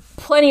are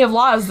plenty of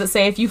laws that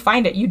say if you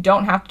find it, you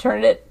don't have to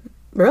turn it in.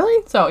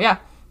 Really? So, yeah.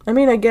 I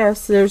mean, I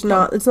guess there's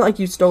not, it's not like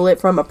you stole it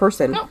from a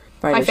person. No.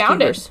 Finders, I found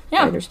keepers. it.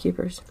 Yeah. Finders,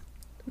 keepers.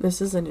 This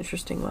is an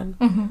interesting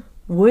one.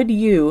 Would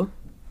you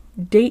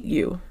date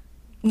you?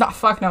 No,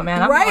 fuck no,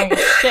 man. I'm Right?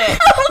 going shit.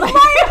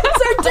 My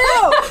answer too!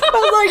 I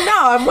was like,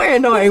 no, I'm way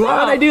annoying. Why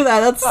would I do that?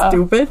 That's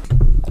stupid.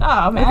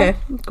 Oh, man. Okay,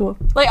 cool.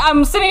 Like,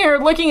 I'm sitting here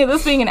looking at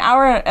this being an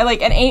hour,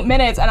 like, and 8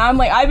 minutes, and I'm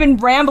like, I've been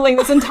rambling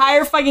this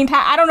entire fucking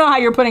time. I don't know how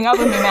you're putting up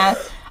with me, man.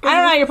 I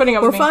don't know how you're putting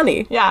up with me. We're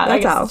funny. Yeah,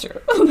 that's how. That's true.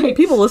 Like,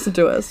 people listen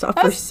to us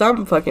for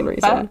some fucking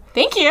reason.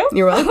 Thank you.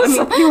 You're welcome. I mean,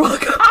 you're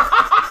welcome.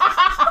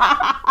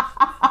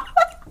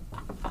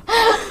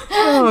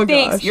 Oh,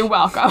 Thanks. gosh. You're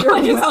welcome.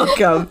 You're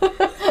welcome.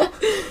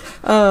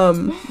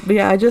 But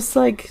yeah, I just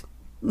like,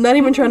 not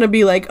even trying to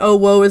be like, oh,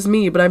 woe is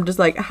me, but I'm just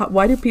like,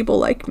 why do people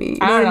like me?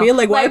 You know what I mean?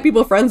 Like, why are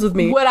people friends with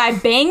me? Would I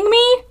bang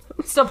me?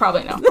 Still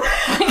probably no.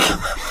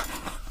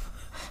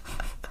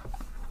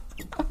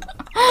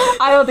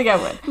 I don't think I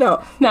would.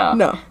 No.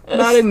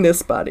 Not in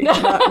this body.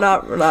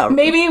 Not.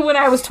 Maybe when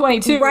I was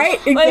 22. Right?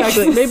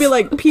 Exactly. Like, maybe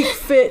like peak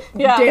fit,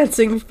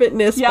 dancing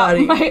fitness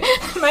body.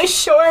 My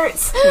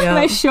shorts. Yeah.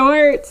 My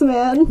shorts,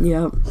 man.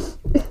 Yeah.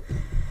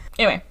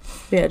 Anyway.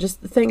 Yeah, just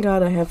thank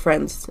God I have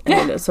friends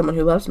and someone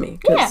who loves me.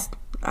 Because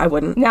I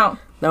wouldn't. No.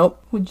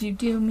 Nope. Would you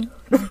do me?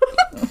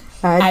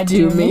 I'd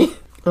do me.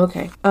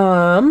 Okay.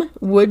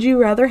 Would you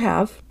rather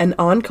have an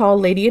on-call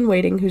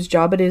lady-in-waiting whose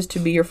job it is to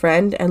be your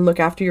friend and look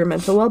after your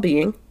mental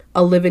well-being,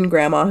 a live-in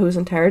grandma whose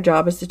entire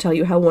job is to tell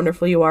you how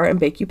wonderful you are and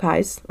bake you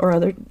pies or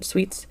other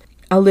sweets,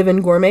 a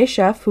live-in gourmet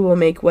chef who will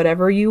make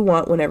whatever you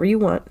want whenever you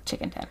want,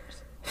 Chicken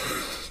tenders.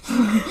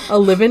 a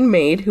live-in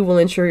maid who will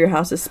ensure your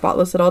house is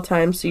spotless at all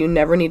times so you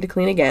never need to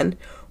clean again,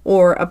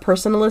 or a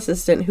personal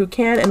assistant who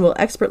can and will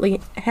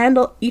expertly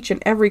handle each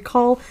and every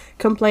call,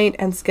 complaint,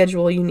 and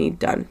schedule you need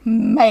done.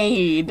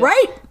 Maid.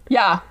 Right?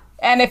 Yeah.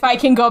 And if I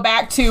can go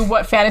back to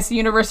what fantasy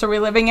universe are we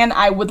living in,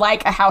 I would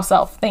like a house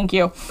elf. Thank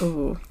you.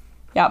 Ooh.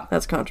 Yep.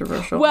 That's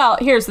controversial. Well,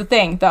 here's the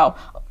thing, though.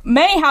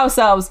 Many house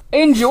elves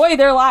enjoy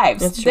their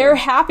lives. That's true. They're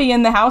happy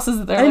in the houses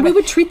that they're and living. we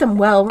would treat them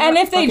well. We're And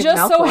not if they fucking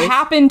just so Malfoys.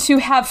 happen to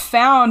have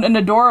found an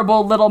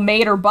adorable little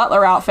maid or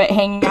butler outfit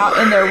hanging out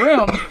in their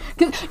room,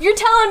 because you're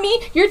telling me,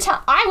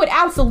 I would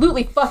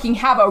absolutely fucking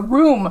have a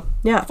room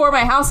for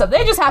my house up.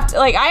 They just have to,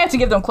 like, I have to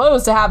give them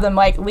clothes to have them,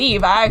 like,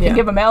 leave. I can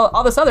give them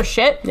all this other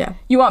shit. Yeah.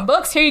 You want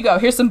books? Here you go.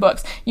 Here's some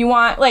books. You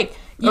want, like...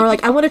 Or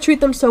like, I want to treat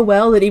them so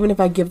well that even if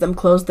I give them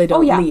clothes, they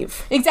don't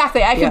leave.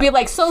 Exactly. I could be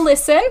like, so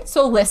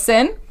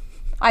listen.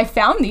 I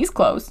found these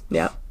clothes.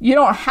 Yeah. You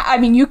don't I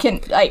mean, you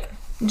can, like...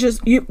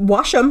 Just you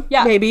wash them,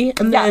 maybe,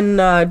 and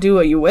then do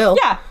what you will.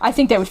 Yeah, I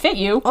think they would fit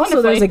you. Also,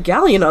 wonderfully. there's a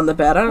galleon on the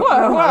bed. I don't know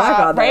how that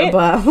got there,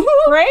 but...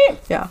 Right?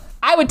 Yeah.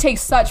 I would take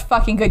such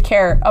fucking good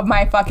care of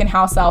my fucking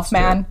house elf,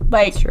 man. True.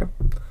 Like... That's true.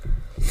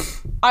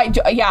 I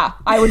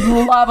would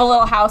love a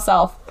little house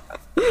elf.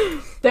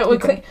 That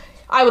would clean...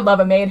 I would love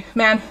a maid,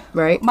 man.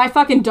 Right. My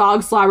fucking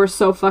dog slobbers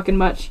so fucking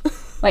much.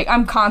 Like,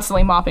 I'm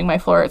constantly mopping my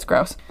floor. It's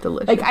gross.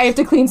 Delicious. Like, I have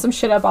to clean some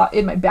shit up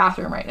in my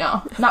bathroom right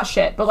now. Not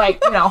shit, but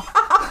like, you know.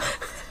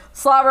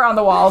 Slobber on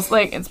the walls.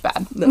 Like, it's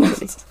bad.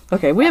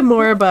 Okay, we have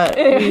more, but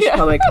we should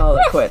probably call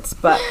it quits.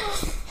 But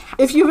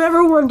if you've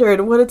ever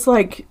wondered what it's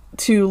like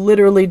to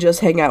literally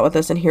just hang out with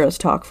us and hear us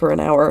talk for an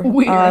hour,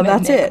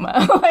 that's it.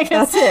 Like,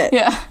 that's it.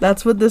 Yeah.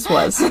 That's what this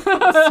was.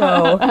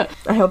 So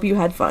I hope you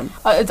had fun.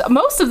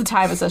 Most of the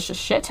time it's us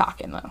just shit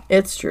talking, though.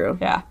 It's true.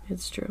 Yeah.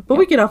 It's true. But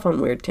we get off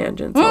on weird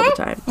tangents all the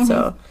time.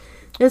 So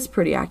it's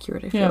pretty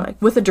accurate, I feel like.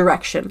 With a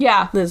direction.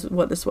 Yeah. This is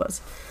what this was.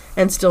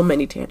 And still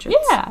many tangents.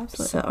 Yeah,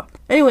 absolutely. So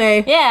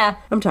anyway. Yeah.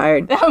 I'm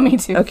tired. Oh, me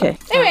too. Okay.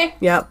 Anyway.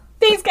 Yep.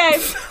 Thanks,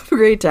 guys. Have a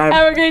great time.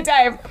 Have a great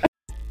time.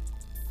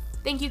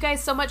 Thank you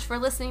guys so much for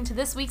listening to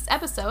this week's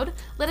episode.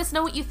 Let us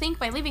know what you think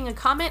by leaving a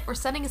comment or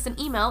sending us an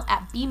email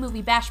at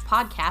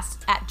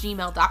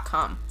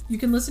bmoviebashpodcast@gmail.com. You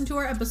can listen to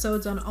our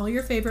episodes on all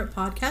your favorite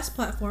podcast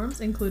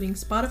platforms, including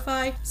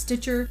Spotify,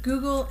 Stitcher,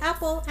 Google,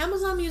 Apple,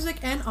 Amazon Music,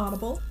 and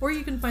Audible, or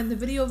you can find the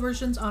video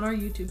versions on our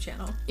YouTube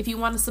channel. If you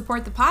want to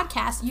support the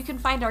podcast, you can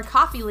find our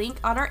Kofi link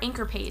on our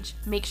Anchor page.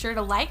 Make sure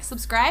to like,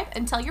 subscribe,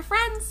 and tell your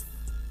friends.